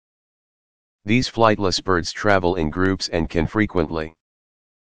 These flightless birds travel in groups and can frequently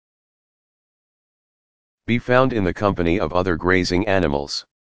be found in the company of other grazing animals.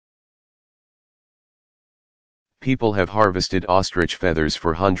 People have harvested ostrich feathers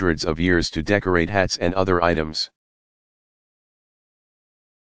for hundreds of years to decorate hats and other items.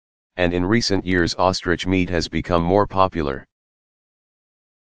 And in recent years ostrich meat has become more popular.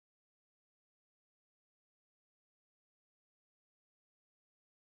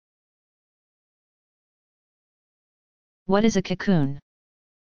 What is a cocoon?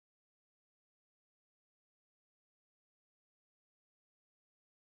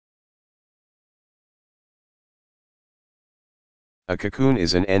 A cocoon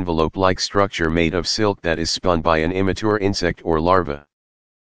is an envelope-like structure made of silk that is spun by an immature insect or larva.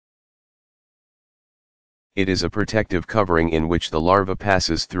 It is a protective covering in which the larva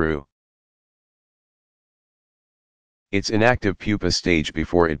passes through its inactive pupa stage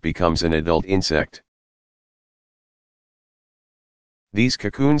before it becomes an adult insect. These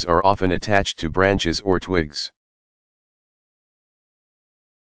cocoons are often attached to branches or twigs.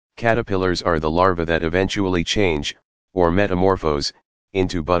 Caterpillars are the larvae that eventually change, or metamorphose,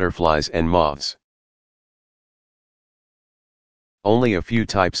 into butterflies and moths. Only a few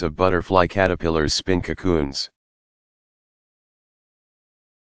types of butterfly caterpillars spin cocoons.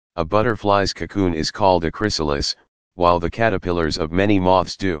 A butterfly's cocoon is called a chrysalis, while the caterpillars of many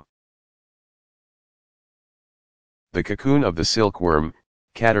moths do. The cocoon of the silkworm,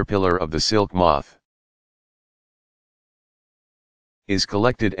 caterpillar of the silk moth, is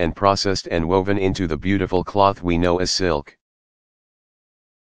collected and processed and woven into the beautiful cloth we know as silk.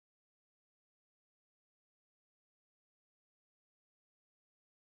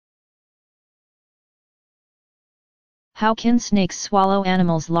 How can snakes swallow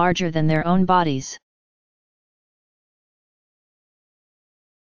animals larger than their own bodies?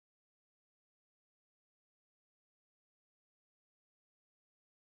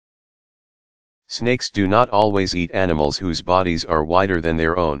 Snakes do not always eat animals whose bodies are wider than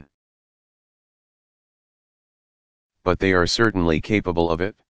their own. but they are certainly capable of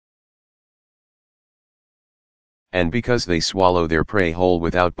it. And because they swallow their prey whole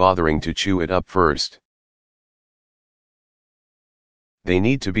without bothering to chew it up first. They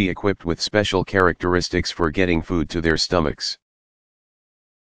need to be equipped with special characteristics for getting food to their stomachs.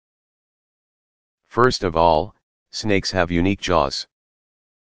 First of all, snakes have unique jaws.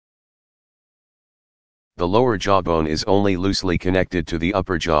 The lower jawbone is only loosely connected to the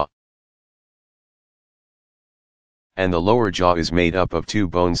upper jaw. And the lower jaw is made up of two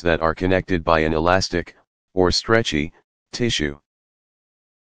bones that are connected by an elastic, or stretchy, tissue.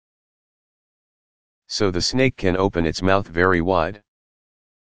 So the snake can open its mouth very wide,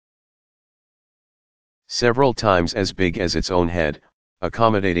 several times as big as its own head,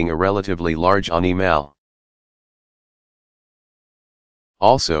 accommodating a relatively large animal.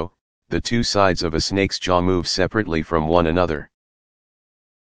 Also, the two sides of a snake's jaw move separately from one another.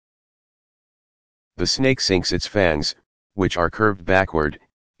 The snake sinks its fangs, which are curved backward,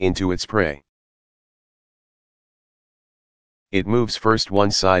 into its prey. It moves first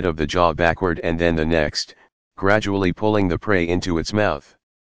one side of the jaw backward and then the next, gradually pulling the prey into its mouth.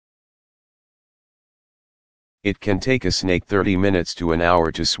 It can take a snake 30 minutes to an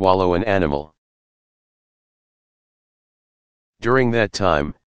hour to swallow an animal. During that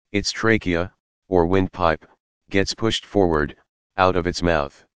time, its trachea, or windpipe, gets pushed forward, out of its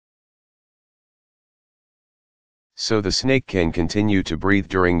mouth. So the snake can continue to breathe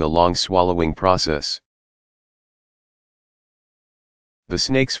during the long swallowing process. The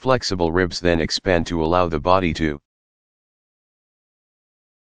snake's flexible ribs then expand to allow the body to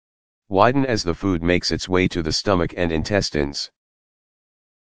widen as the food makes its way to the stomach and intestines.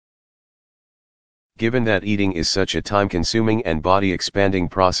 Given that eating is such a time-consuming and body-expanding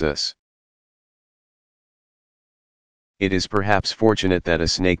process, it is perhaps fortunate that a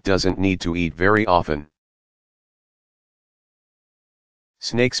snake doesn't need to eat very often.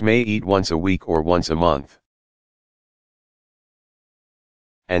 Snakes may eat once a week or once a month.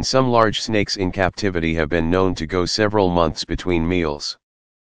 And some large snakes in captivity have been known to go several months between meals.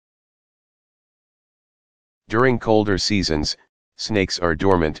 During colder seasons, snakes are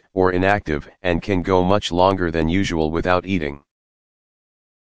dormant or inactive and can go much longer than usual without eating.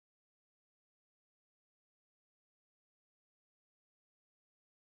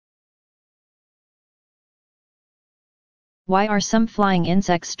 Why are some flying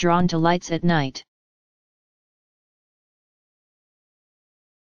insects drawn to lights at night?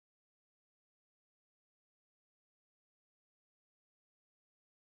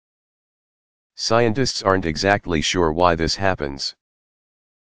 Scientists aren't exactly sure why this happens.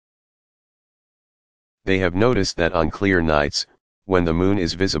 They have noticed that on clear nights, when the moon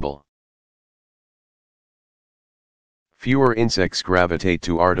is visible, fewer insects gravitate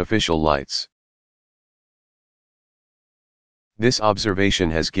to artificial lights. This observation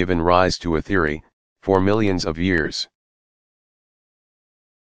has given rise to a theory, for millions of years.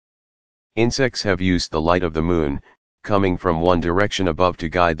 Insects have used the light of the moon, coming from one direction above to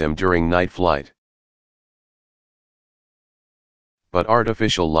guide them during night flight. But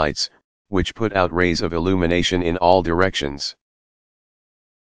artificial lights, which put out rays of illumination in all directions,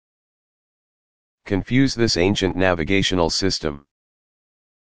 confuse this ancient navigational system.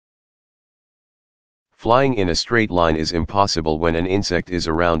 Flying in a straight line is impossible when an insect is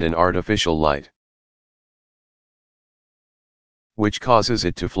around an artificial light, which causes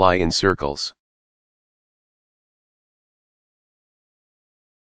it to fly in circles.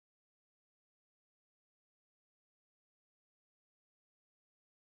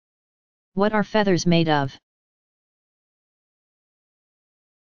 What are feathers made of?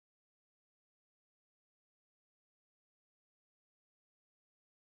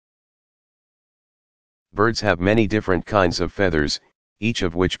 Birds have many different kinds of feathers, each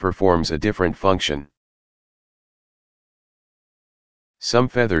of which performs a different function. Some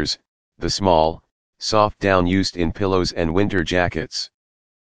feathers, the small, soft down used in pillows and winter jackets,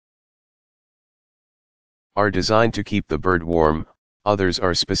 are designed to keep the bird warm, others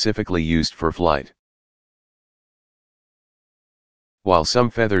are specifically used for flight. While some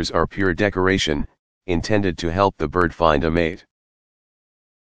feathers are pure decoration, intended to help the bird find a mate.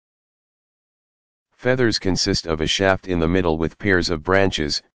 Feathers consist of a shaft in the middle with pairs of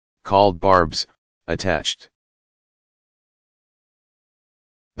branches, called barbs, attached.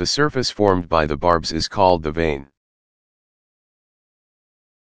 The surface formed by the barbs is called the vane.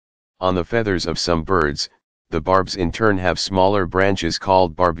 On the feathers of some birds, the barbs in turn have smaller branches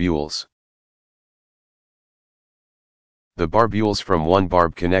called barbules. The barbules from one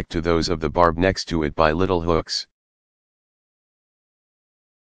barb connect to those of the barb next to it by little hooks,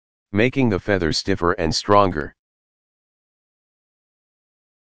 making the feather stiffer and stronger.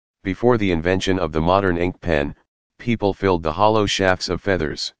 Before the invention of the modern ink pen, people filled the hollow shafts of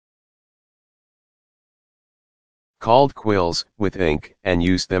feathers, called quills, with ink, and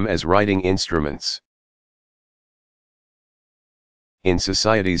used them as writing instruments. In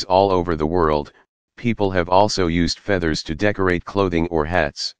societies all over the world, people have also used feathers to decorate clothing or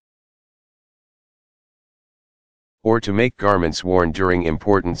hats, or to make garments worn during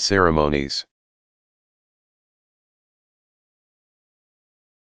important ceremonies.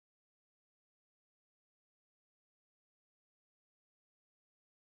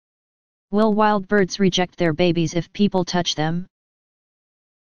 Will wild birds reject their babies if people touch them?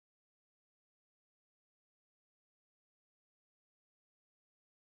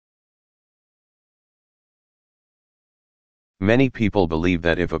 Many people believe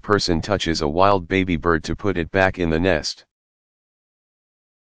that if a person touches a wild baby bird to put it back in the nest,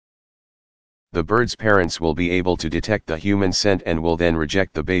 the bird's parents will be able to detect the human scent and will then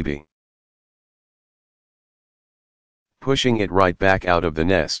reject the baby, pushing it right back out of the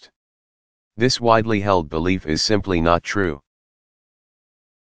nest. This widely held belief is simply not true.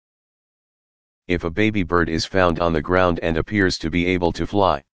 If a baby bird is found on the ground and appears to be able to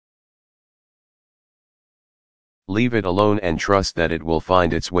fly, leave it alone and trust that it will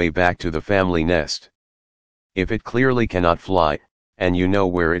find its way back to the family nest. If it clearly cannot fly, and you know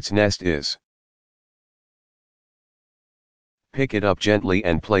where its nest is, pick it up gently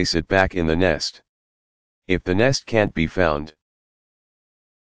and place it back in the nest. If the nest can't be found,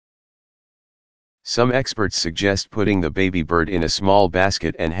 some experts suggest putting the baby bird in a small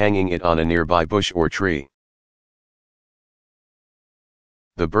basket and hanging it on a nearby bush or tree.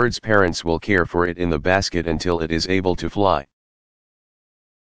 The bird's parents will care for it in the basket until it is able to fly.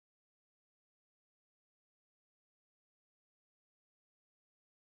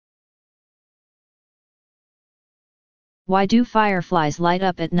 Why do fireflies light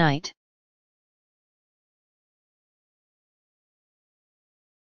up at night?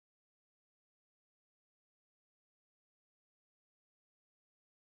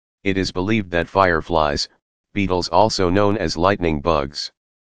 It is believed that fireflies, beetles also known as lightning bugs,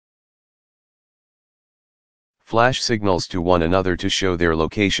 flash signals to one another to show their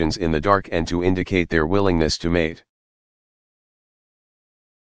locations in the dark and to indicate their willingness to mate.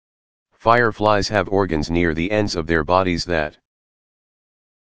 Fireflies have organs near the ends of their bodies that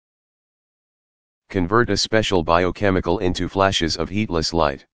convert a special biochemical into flashes of heatless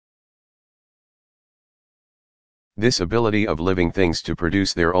light. This ability of living things to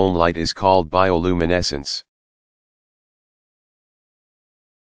produce their own light is called bioluminescence.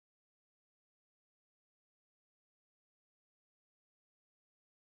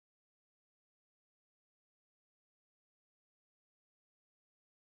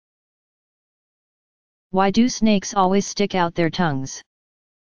 Why do snakes always stick out their tongues?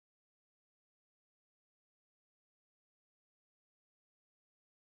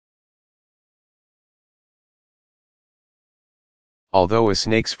 Although a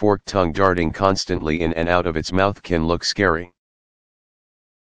snake's forked tongue darting constantly in and out of its mouth can look scary,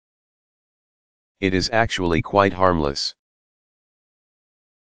 it is actually quite harmless.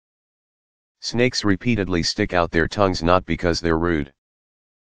 Snakes repeatedly stick out their tongues not because they're rude,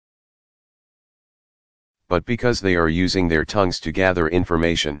 but because they are using their tongues to gather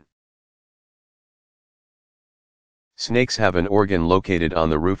information. Snakes have an organ located on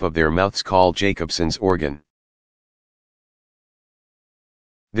the roof of their mouths called Jacobson's organ.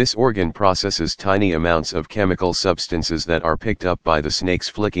 This organ processes tiny amounts of chemical substances that are picked up by the snake's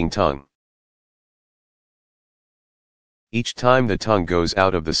flicking tongue. Each time the tongue goes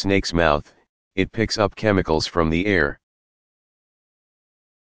out of the snake's mouth, it picks up chemicals from the air.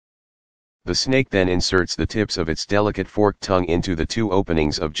 The snake then inserts the tips of its delicate forked tongue into the two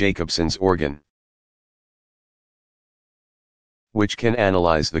openings of Jacobson's organ, which can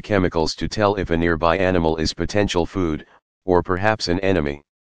analyze the chemicals to tell if a nearby animal is potential food, or perhaps an enemy.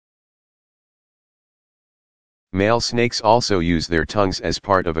 Male snakes also use their tongues as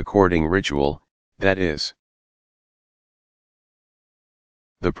part of a courting ritual, that is,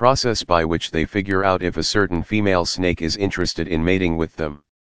 the process by which they figure out if a certain female snake is interested in mating with them.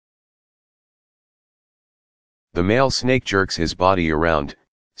 The male snake jerks his body around,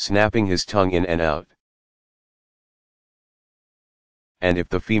 snapping his tongue in and out. And if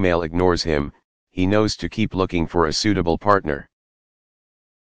the female ignores him, he knows to keep looking for a suitable partner.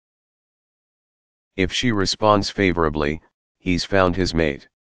 If she responds favorably, he's found his mate.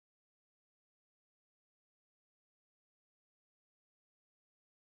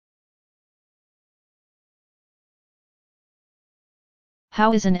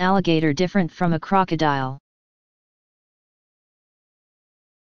 How is an alligator different from a crocodile?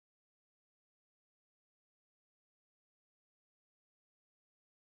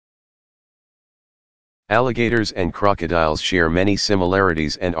 Alligators and crocodiles share many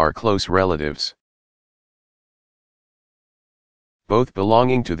similarities and are close relatives, both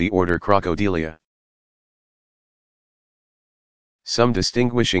belonging to the order Crocodilia. Some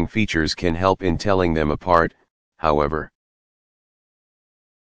distinguishing features can help in telling them apart, however.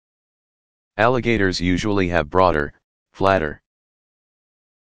 Alligators usually have broader, flatter,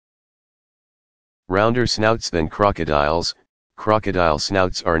 rounder snouts than crocodiles. Crocodile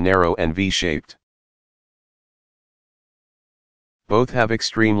snouts are narrow and V-shaped. Both have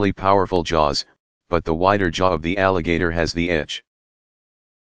extremely powerful jaws, but the wider jaw of the alligator has the edge.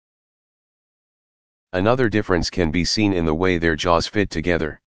 Another difference can be seen in the way their jaws fit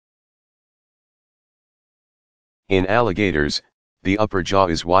together. In alligators, the upper jaw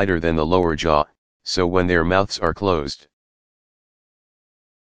is wider than the lower jaw, so when their mouths are closed,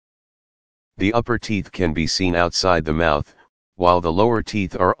 the upper teeth can be seen outside the mouth, while the lower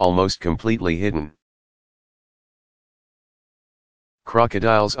teeth are almost completely hidden.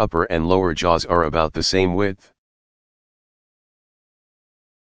 Crocodiles' upper and lower jaws are about the same width.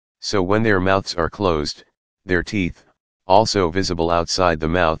 So when their mouths are closed, their teeth, also visible outside the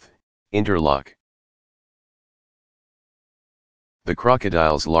mouth, interlock. The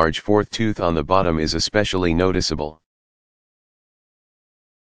crocodile's large fourth tooth on the bottom is especially noticeable.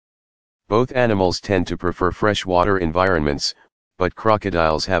 Both animals tend to prefer freshwater environments, but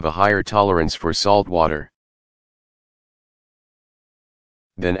crocodiles have a higher tolerance for salt water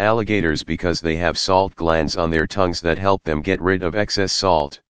than alligators because they have salt glands on their tongues that help them get rid of excess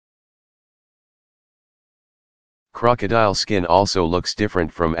salt. Crocodile skin also looks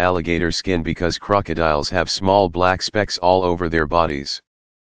different from alligator skin because crocodiles have small black specks all over their bodies,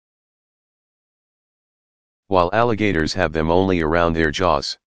 while alligators have them only around their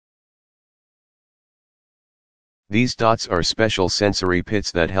jaws. These dots are special sensory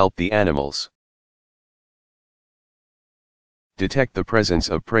pits that help the animals detect the presence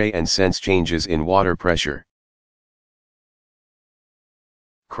of prey and sense changes in water pressure.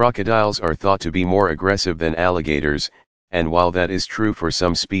 Crocodiles are thought to be more aggressive than alligators, and while that is true for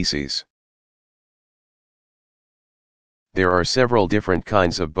some species, there are several different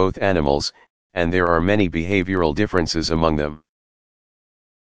kinds of both animals, and there are many behavioral differences among them.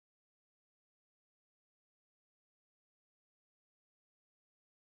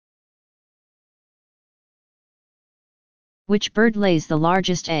 Which bird lays the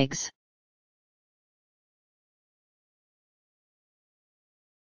largest eggs?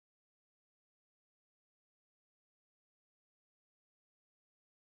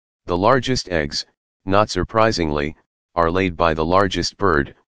 The largest eggs, not surprisingly, are laid by the largest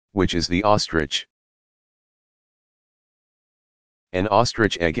bird, which is the ostrich. An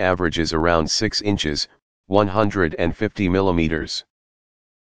ostrich egg averages around 6 inches, 150 millimeters,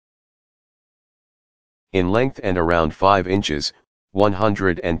 in length and around 5 inches,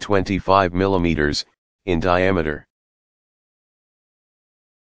 125 millimeters, in diameter.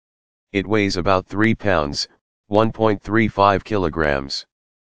 It weighs about 3 pounds, 1.35 kilograms.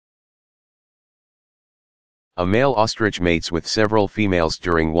 A male ostrich mates with several females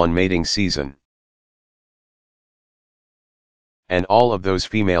during one mating season, and all of those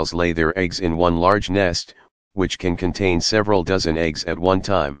females lay their eggs in one large nest, which can contain several dozen eggs at one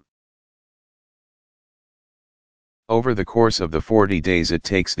time. Over the course of the 40 days it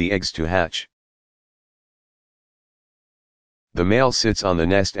takes the eggs to hatch. The male sits on the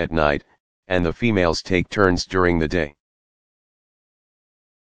nest at night, and the females take turns during the day.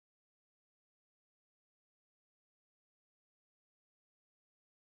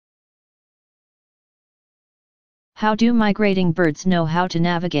 How do migrating birds know how to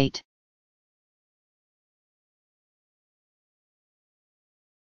navigate?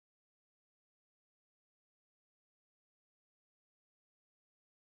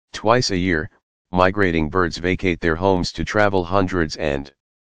 Twice a year, migrating birds vacate their homes to travel hundreds and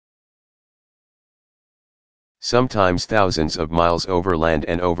sometimes thousands of miles over land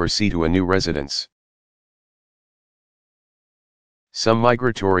and over sea to a new residence. Some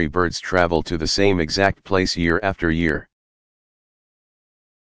migratory birds travel to the same exact place year after year,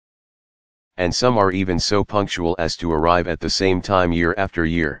 and some are even so punctual as to arrive at the same time year after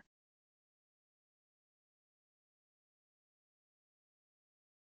year.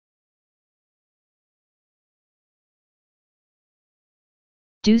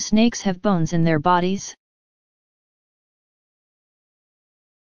 Do snakes have bones in their bodies?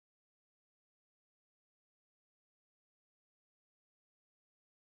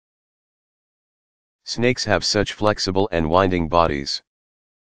 Snakes have such flexible and winding bodies.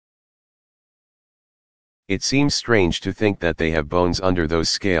 It seems strange to think that they have bones under those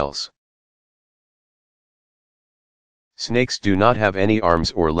scales. Snakes do not have any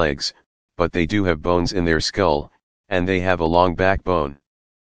arms or legs, but they do have bones in their skull, and they have a long backbone.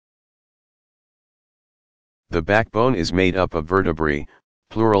 The backbone is made up of vertebrae,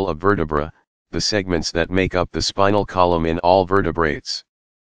 plural of vertebra, the segments that make up the spinal column in all vertebrates.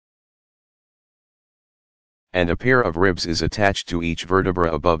 And a pair of ribs is attached to each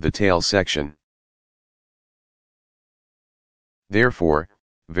vertebra above the tail section. Therefore,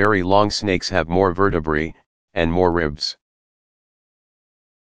 very long snakes have more vertebrae, and more ribs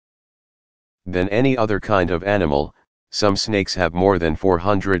than any other kind of animal. Some snakes have more than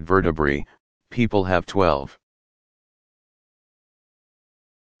 400 vertebrae, people have 12.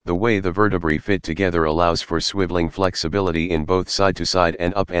 The way the vertebrae fit together allows for swiveling flexibility in both side-to-side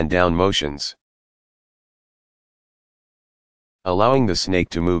and up and down motions, allowing the snake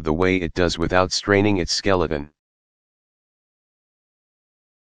to move the way it does without straining its skeleton.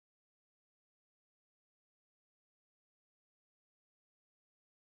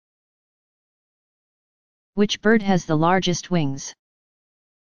 Which bird has the largest wings?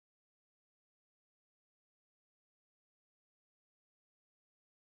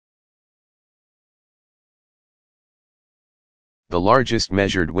 The largest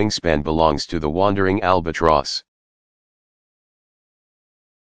measured wingspan belongs to the wandering albatross,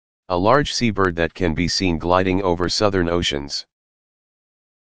 a large seabird that can be seen gliding over southern oceans.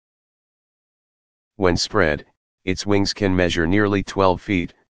 When spread, its wings can measure nearly 12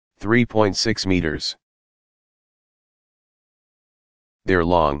 feet, 3.6 meters. Their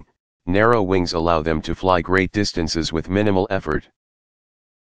long, narrow wings allow them to fly great distances with minimal effort.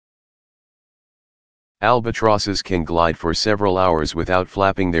 Albatrosses can glide for several hours without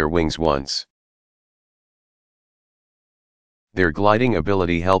flapping their wings once. Their gliding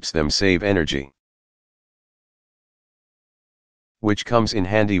ability helps them save energy, which comes in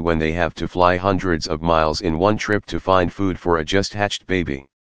handy when they have to fly hundreds of miles in one trip to find food for a just hatched baby.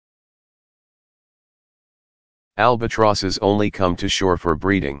 Albatrosses only come to shore for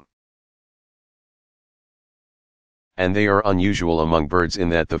breeding, and they are unusual among birds in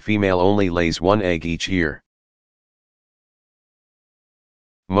that the female only lays one egg each year.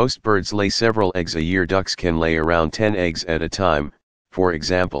 Most birds lay several eggs a year. Ducks can lay around 10 eggs at a time, for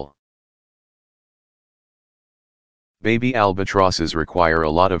example. Baby albatrosses require a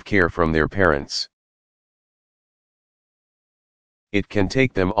lot of care from their parents. It can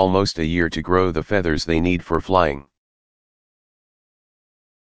take them almost a year to grow the feathers they need for flying.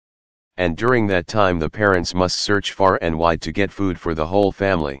 And during that time the parents must search far and wide to get food for the whole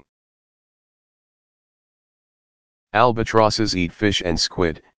family. Albatrosses eat fish and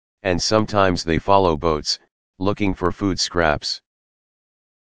squid, and sometimes they follow boats, looking for food scraps.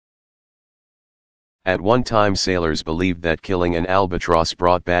 At one time sailors believed that killing an albatross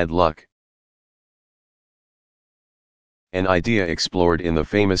brought bad luck, an idea explored in the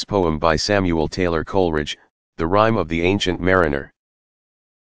famous poem by Samuel Taylor Coleridge, The Rime of the Ancient Mariner.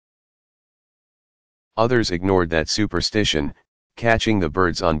 Others ignored that superstition, catching the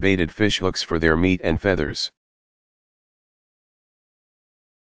birds on baited fish hooks for their meat and feathers.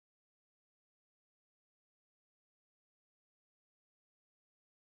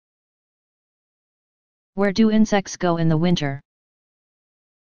 Where do insects go in the winter?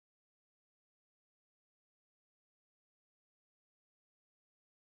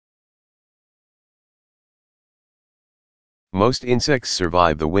 Most insects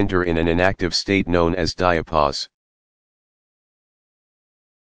survive the winter in an inactive state known as diapause.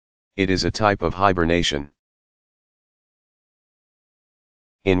 It is a type of hibernation,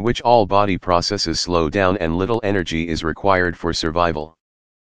 in which all body processes slow down and little energy is required for survival.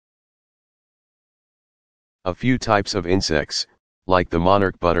 A few types of insects, like the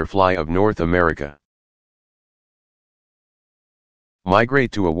monarch butterfly of North America,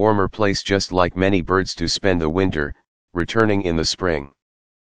 migrate to a warmer place just like many birds to spend the winter, returning in the spring.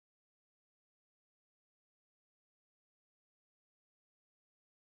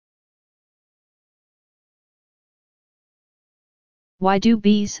 Why do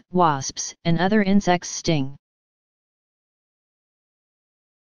bees, wasps, and other insects sting?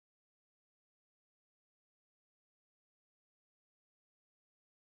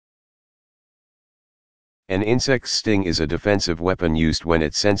 An insect's sting is a defensive weapon used when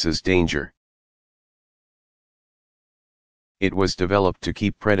it senses danger. It was developed to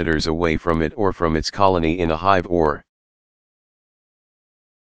keep predators away from it or from its colony in a hive or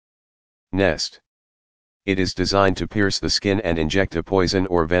nest. It is designed to pierce the skin and inject a poison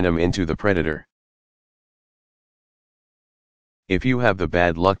or venom into the predator. If you have the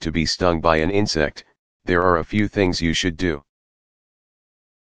bad luck to be stung by an insect, there are a few things you should do.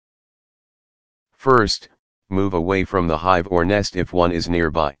 First, move away from the hive or nest if one is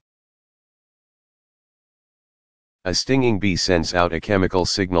nearby. A stinging bee sends out a chemical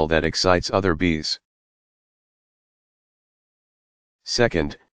signal that excites other bees.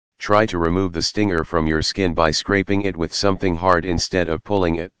 Second, try to remove the stinger from your skin by scraping it with something hard instead of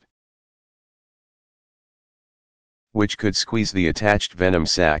pulling it, which could squeeze the attached venom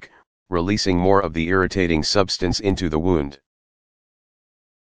sac, releasing more of the irritating substance into the wound.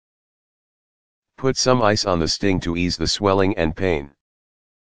 Put some ice on the sting to ease the swelling and pain.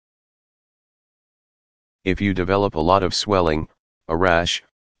 If you develop a lot of swelling, a rash,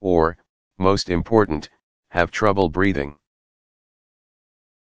 or, most important, have trouble breathing,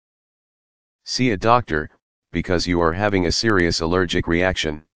 see a doctor, because you are having a serious allergic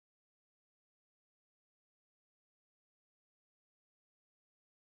reaction.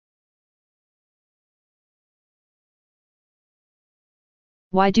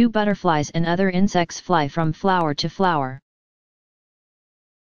 Why do butterflies and other insects fly from flower to flower?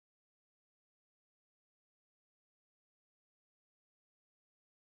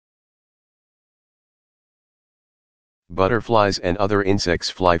 Butterflies and other insects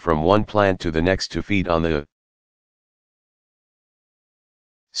fly from one plant to the next to feed on the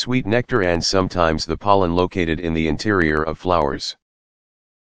sweet nectar and sometimes the pollen located in the interior of flowers.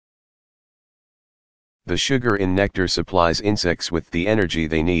 The sugar in nectar supplies insects with the energy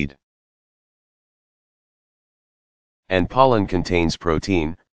they need. And pollen contains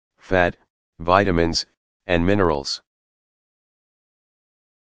protein, fat, vitamins, and minerals.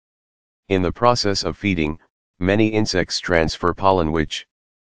 In the process of feeding, many insects transfer pollen which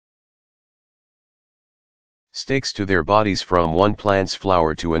sticks to their bodies from one plant's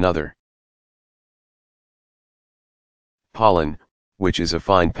flower to another. Pollen, which is a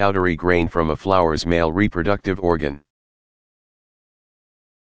fine powdery grain from a flower's male reproductive organ,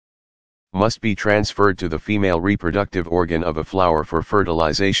 must be transferred to the female reproductive organ of a flower for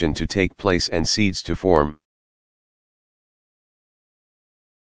fertilization to take place and seeds to form.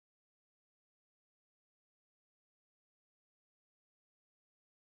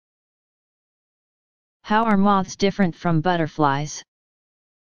 How are moths different from butterflies?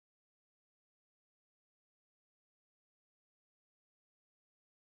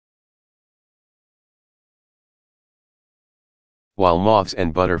 While moths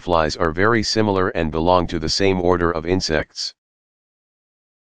and butterflies are very similar and belong to the same order of insects,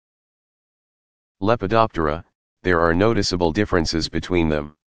 Lepidoptera, there are noticeable differences between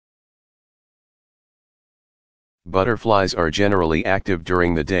them. Butterflies are generally active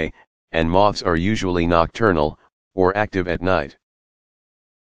during the day, and moths are usually nocturnal, or active at night.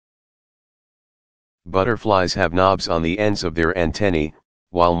 Butterflies have knobs on the ends of their antennae,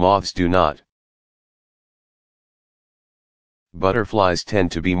 while moths do not. Butterflies tend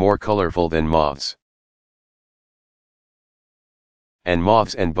to be more colorful than moths. And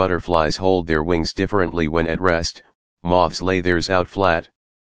moths and butterflies hold their wings differently when at rest. Moths lay theirs out flat,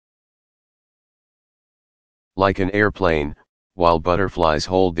 like an airplane, while butterflies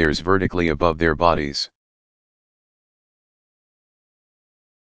hold theirs vertically above their bodies.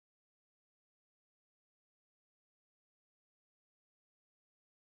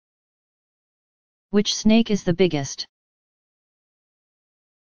 Which snake is the biggest?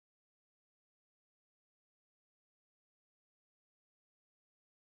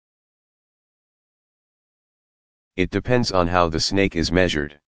 It depends on how the snake is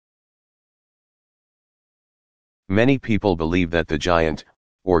measured. Many people believe that the giant,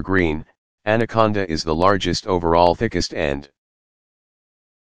 or green, anaconda is the largest overall, thickest and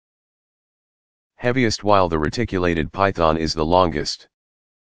heaviest, while the reticulated python is the longest.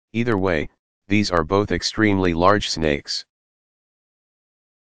 Either way, these are both extremely large snakes.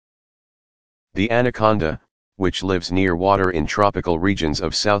 The anaconda, which lives near water in tropical regions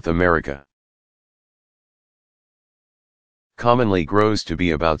of South America, commonly grows to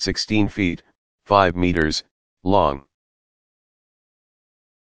be about 16 feet, 5 meters, long.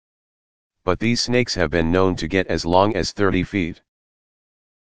 But these snakes have been known to get as long as 30 feet,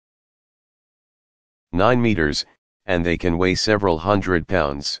 9 meters, and they can weigh several hundred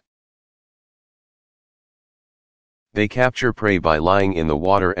pounds. They capture prey by lying in the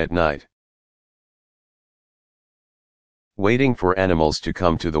water at night, waiting for animals to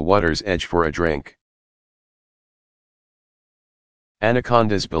come to the water's edge for a drink.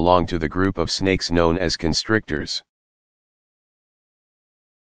 Anacondas belong to the group of snakes known as constrictors,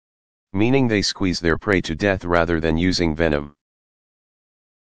 meaning they squeeze their prey to death rather than using venom.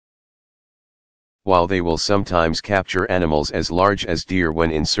 While they will sometimes capture animals as large as deer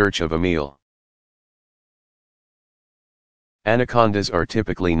when in search of a meal, anacondas are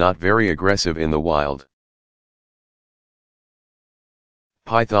typically not very aggressive in the wild.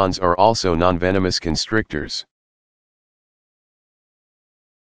 Pythons are also non-venomous constrictors.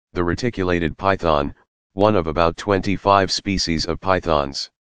 The reticulated python, one of about 25 species of pythons,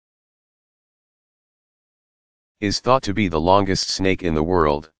 is thought to be the longest snake in the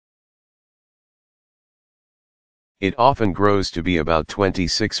world. It often grows to be about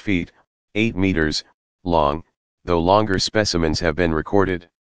 26 feet, 8 meters, long, though longer specimens have been recorded.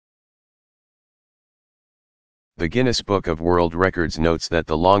 The Guinness Book of World Records notes that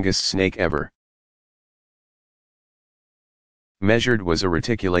the longest snake ever measured was a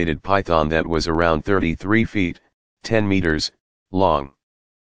reticulated python that was around 33 feet, 10 meters, long.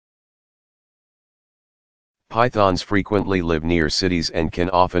 Pythons frequently live near cities and can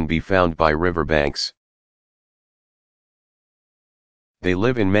often be found by riverbanks. They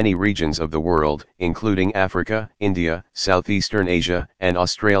live in many regions of the world, including Africa, India, Southeastern Asia, and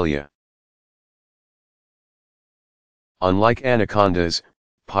Australia. Unlike anacondas,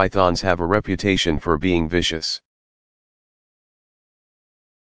 pythons have a reputation for being vicious.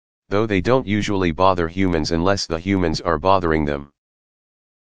 Though they don't usually bother humans unless the humans are bothering them.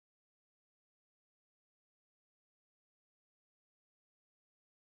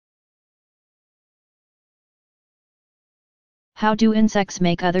 How do insects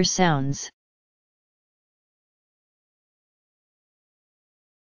make other sounds?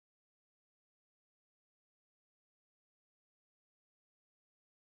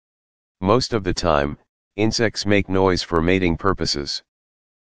 Most of the time, insects make noise for mating purposes.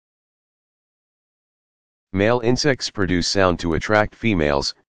 Male insects produce sound to attract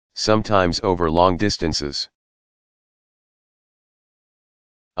females, sometimes over long distances.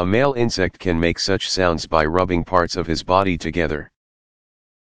 A male insect can make such sounds by rubbing parts of his body together.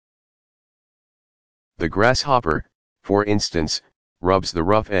 The grasshopper, for instance, rubs the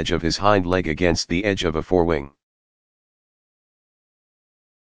rough edge of his hind leg against the edge of a forewing.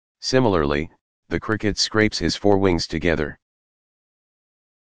 Similarly, the cricket scrapes his forewings together.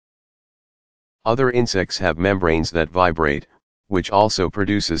 Other insects have membranes that vibrate, which also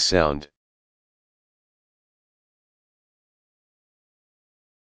produces sound.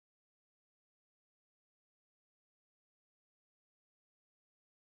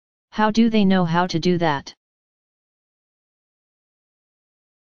 How do they know how to do that?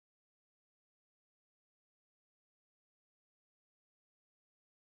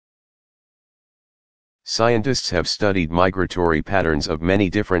 Scientists have studied migratory patterns of many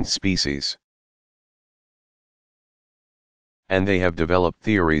different species. And they have developed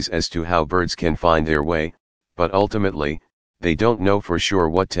theories as to how birds can find their way, but ultimately, they don't know for sure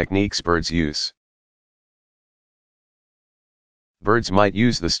what techniques birds use. Birds might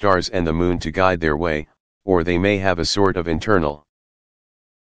use the stars and the moon to guide their way, or they may have a sort of internal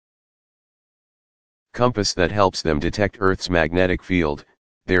compass that helps them detect Earth's magnetic field,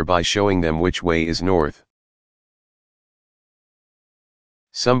 thereby showing them which way is north.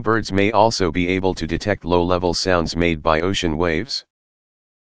 Some birds may also be able to detect low-level sounds made by ocean waves.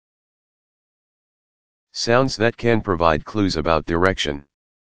 Sounds that can provide clues about direction.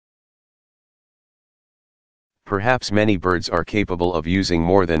 Perhaps many birds are capable of using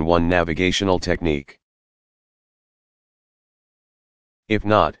more than one navigational technique. If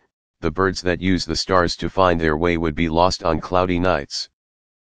not, the birds that use the stars to find their way would be lost on cloudy nights.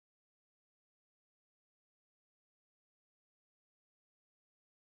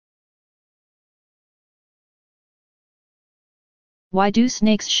 Why do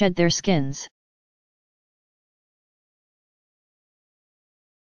snakes shed their skins?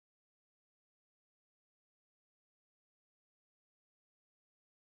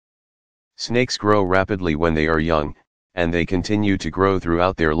 Snakes grow rapidly when they are young, and they continue to grow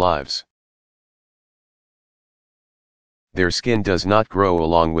throughout their lives. Their skin does not grow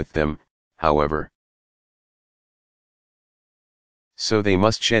along with them, however. So they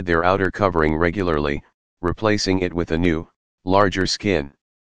must shed their outer covering regularly, replacing it with a new, larger skin.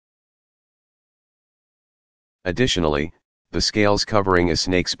 Additionally, the scales covering a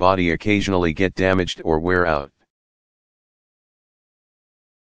snake's body occasionally get damaged or wear out.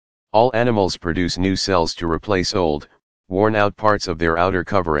 All animals produce new cells to replace old, worn-out parts of their outer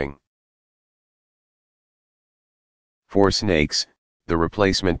covering. For snakes, the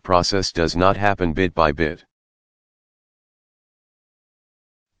replacement process does not happen bit by bit,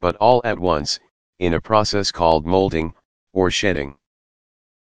 but all at once, in a process called molding, or shedding.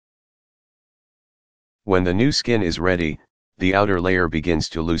 When the new skin is ready, the outer layer begins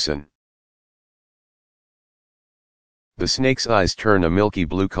to loosen. The snake's eyes turn a milky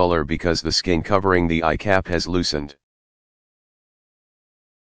blue color because the skin covering the eye cap has loosened.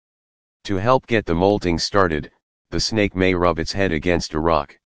 To help get the molting started, the snake may rub its head against a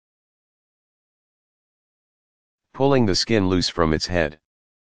rock, pulling the skin loose from its head.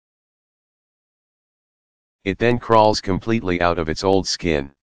 It then crawls completely out of its old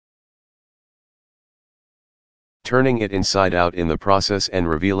skin, turning it inside out in the process and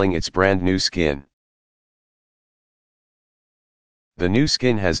revealing its brand new skin. The new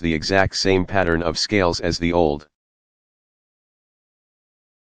skin has the exact same pattern of scales as the old.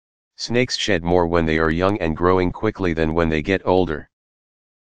 Snakes shed more when they are young and growing quickly than when they get older.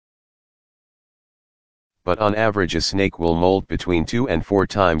 But on average a snake will molt between 2 and 4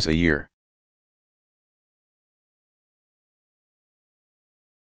 times a year.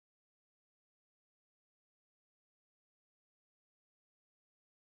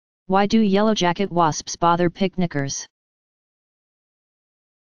 Why do yellowjacket wasps bother picnickers?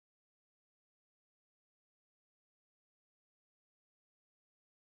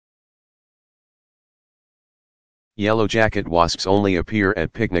 Yellowjacket wasps only appear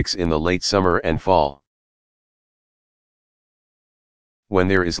at picnics in the late summer and fall, when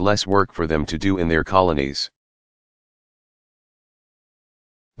there is less work for them to do in their colonies.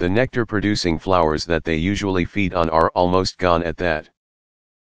 The nectar-producing flowers that they usually feed on are almost gone at that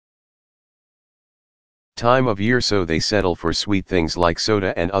time of year, so they settle for sweet things like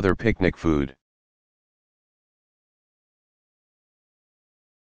soda and other picnic food.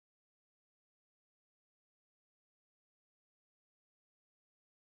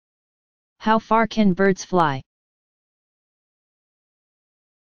 How far can birds fly?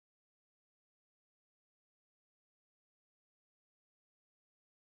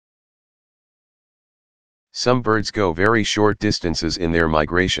 Some birds go very short distances in their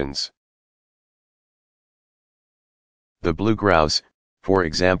migrations. The blue grouse, for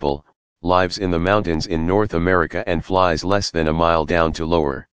example, lives in the mountains in North America and flies less than a mile down to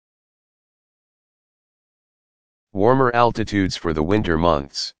lower, warmer altitudes for the winter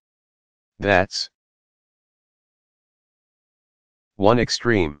months. That's one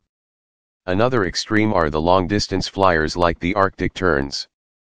extreme. Another extreme are the long-distance flyers like the Arctic terns.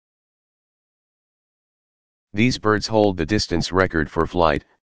 These birds hold the distance record for flight.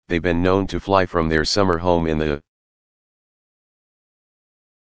 They've been known to fly from their summer home in the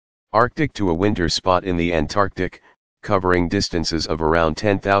Arctic to a winter spot in the Antarctic, covering distances of around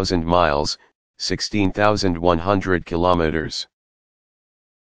 10,000 miles, 16,100 kilometers.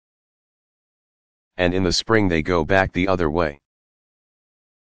 And in the spring they go back the other way.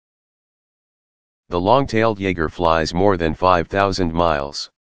 The long-tailed jaeger flies more than 5,000 miles.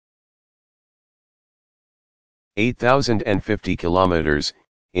 8,050 kilometers,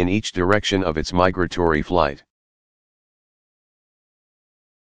 in each direction of its migratory flight.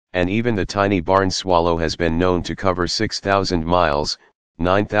 And even the tiny barn swallow has been known to cover 6,000 miles,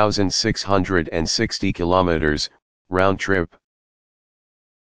 9,660 kilometers, round trip.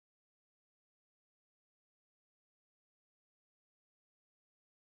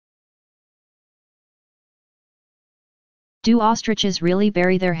 Do ostriches really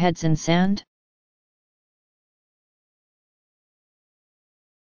bury their heads in sand?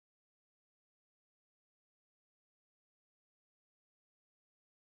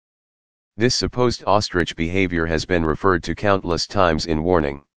 This supposed ostrich behavior has been referred to countless times in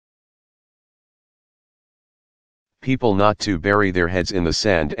warning people not to bury their heads in the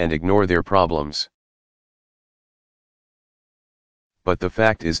sand and ignore their problems. But the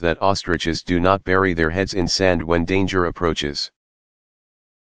fact is that ostriches do not bury their heads in sand when danger approaches.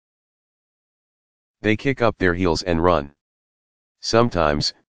 They kick up their heels and run.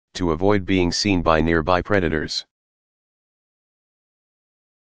 Sometimes, to avoid being seen by nearby predators.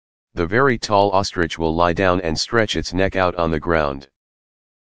 The very tall ostrich will lie down and stretch its neck out on the ground.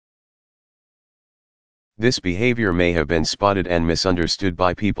 This behavior may have been spotted and misunderstood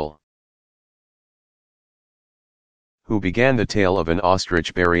by people who began the tale of an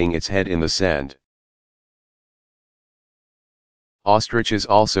ostrich burying its head in the sand. Ostriches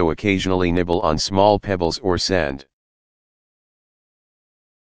also occasionally nibble on small pebbles or sand,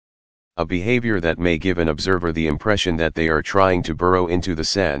 a behavior that may give an observer the impression that they are trying to burrow into the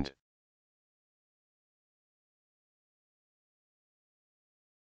sand.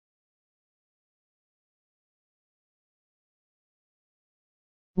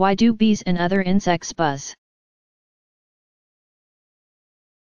 Why do bees and other insects buzz?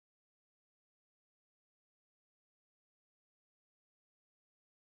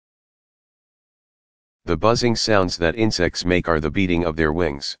 The buzzing sounds that insects make are the beating of their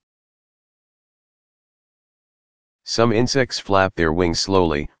wings. Some insects flap their wings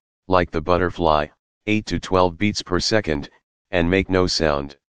slowly, like the butterfly, 8 to 12 beats per second, and make no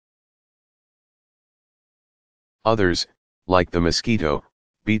sound. Others, like the mosquito,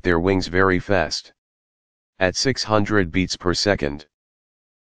 beat their wings very fast. At 600 beats per second.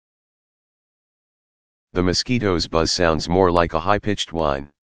 The mosquito's buzz sounds more like a high-pitched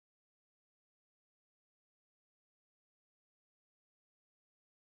whine.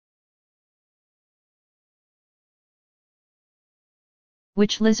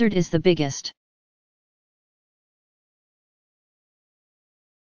 Which lizard is the biggest?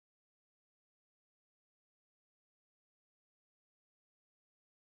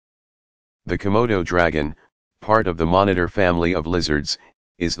 The Komodo dragon, part of the monitor family of lizards,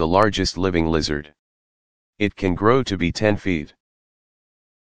 is the largest living lizard. It can grow to be 10 feet,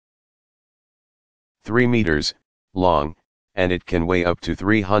 3 meters, long, and it can weigh up to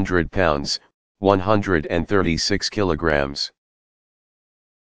 300 pounds, 136 kilograms.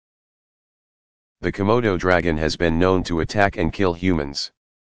 The Komodo dragon has been known to attack and kill humans.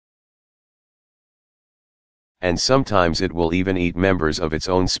 And sometimes it will even eat members of its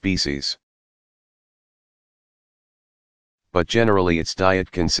own species. But generally its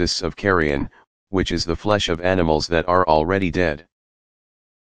diet consists of carrion, which is the flesh of animals that are already dead.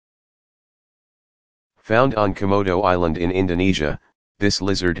 Found on Komodo Island in Indonesia, this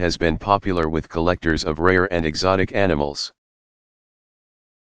lizard has been popular with collectors of rare and exotic animals.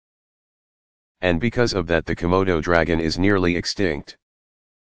 And because of that the Komodo dragon is nearly extinct.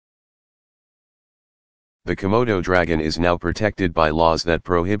 The Komodo dragon is now protected by laws that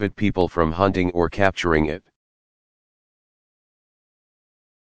prohibit people from hunting or capturing it.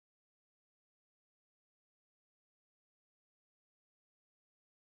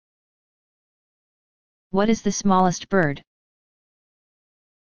 What is the smallest bird?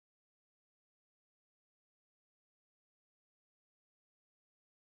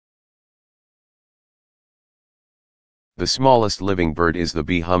 The smallest living bird is the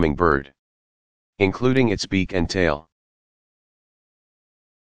bee hummingbird, including its beak and tail.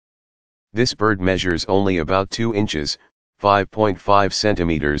 This bird measures only about 2 inches, 5.5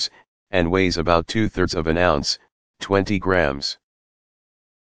 centimeters, and weighs about 2/3 of an ounce, 20 grams.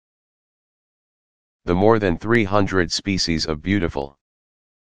 The more than 300 species of beautiful,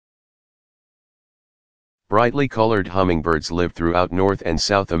 brightly colored hummingbirds live throughout North and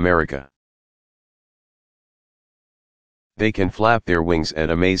South America. They can flap their wings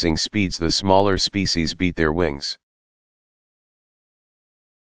at amazing speeds. The smaller species beat their wings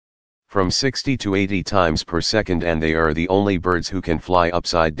from 60 to 80 times per second, and they are the only birds who can fly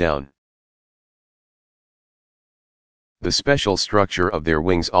upside down. The special structure of their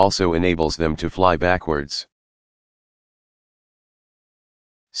wings also enables them to fly backwards,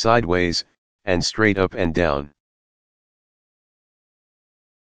 sideways, and straight up and down.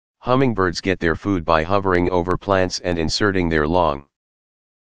 Hummingbirds get their food by hovering over plants and inserting their long,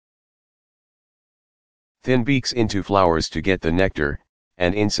 thin beaks into flowers to get the nectar,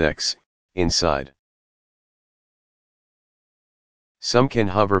 and insects, inside. Some can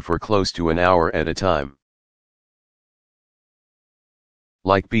hover for close to an hour at a time.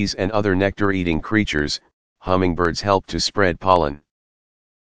 Like bees and other nectar-eating creatures, hummingbirds help to spread pollen,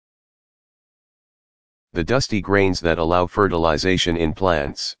 the dusty grains that allow fertilization in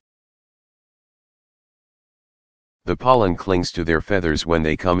plants. The pollen clings to their feathers when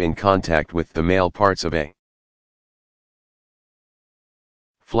they come in contact with the male parts of a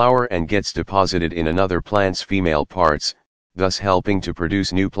flower and gets deposited in another plant's female parts, thus helping to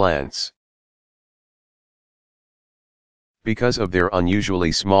produce new plants. Because of their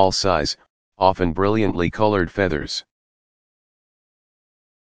unusually small size, often brilliantly colored feathers,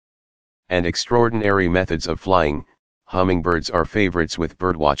 and extraordinary methods of flying, hummingbirds are favorites with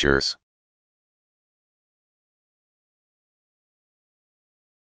birdwatchers.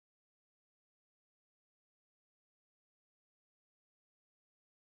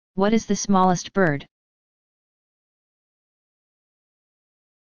 What is the smallest bird?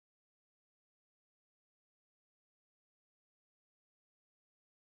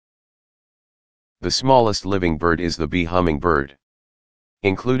 The smallest living bird is the bee hummingbird,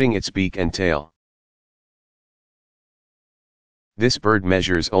 including its beak and tail. This bird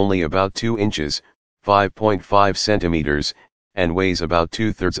measures only about 2 inches, 5.5 centimeters, and weighs about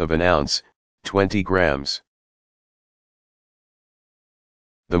 2/3 of an ounce, 20 grams.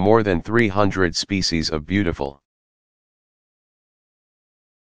 The more than 300 species of beautiful,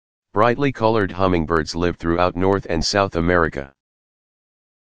 brightly colored hummingbirds live throughout North and South America.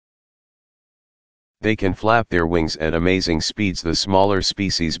 They can flap their wings at amazing speeds. The smaller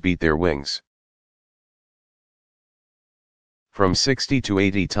species beat their wings from 60 to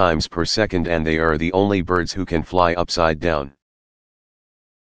 80 times per second, and they are the only birds who can fly upside down.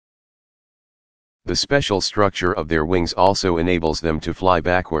 The special structure of their wings also enables them to fly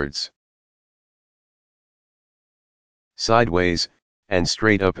backwards, sideways, and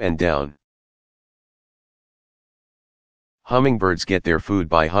straight up and down. Hummingbirds get their food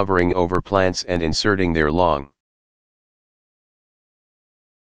by hovering over plants and inserting their long,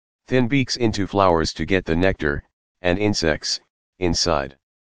 thin beaks into flowers to get the nectar, and insects, inside.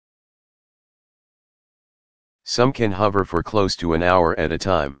 Some can hover for close to an hour at a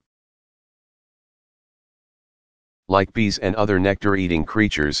time. Like bees and other nectar-eating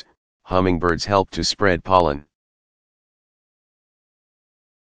creatures, hummingbirds help to spread pollen.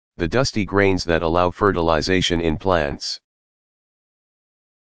 The dusty grains that allow fertilization in plants.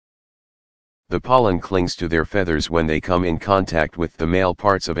 The pollen clings to their feathers when they come in contact with the male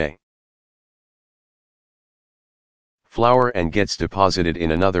parts of a flower and gets deposited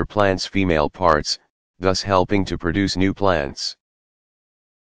in another plant's female parts, thus helping to produce new plants.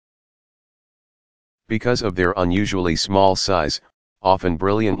 Because of their unusually small size, often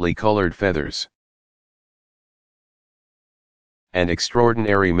brilliantly colored feathers, and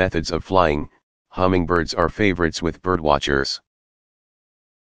extraordinary methods of flying, hummingbirds are favorites with birdwatchers.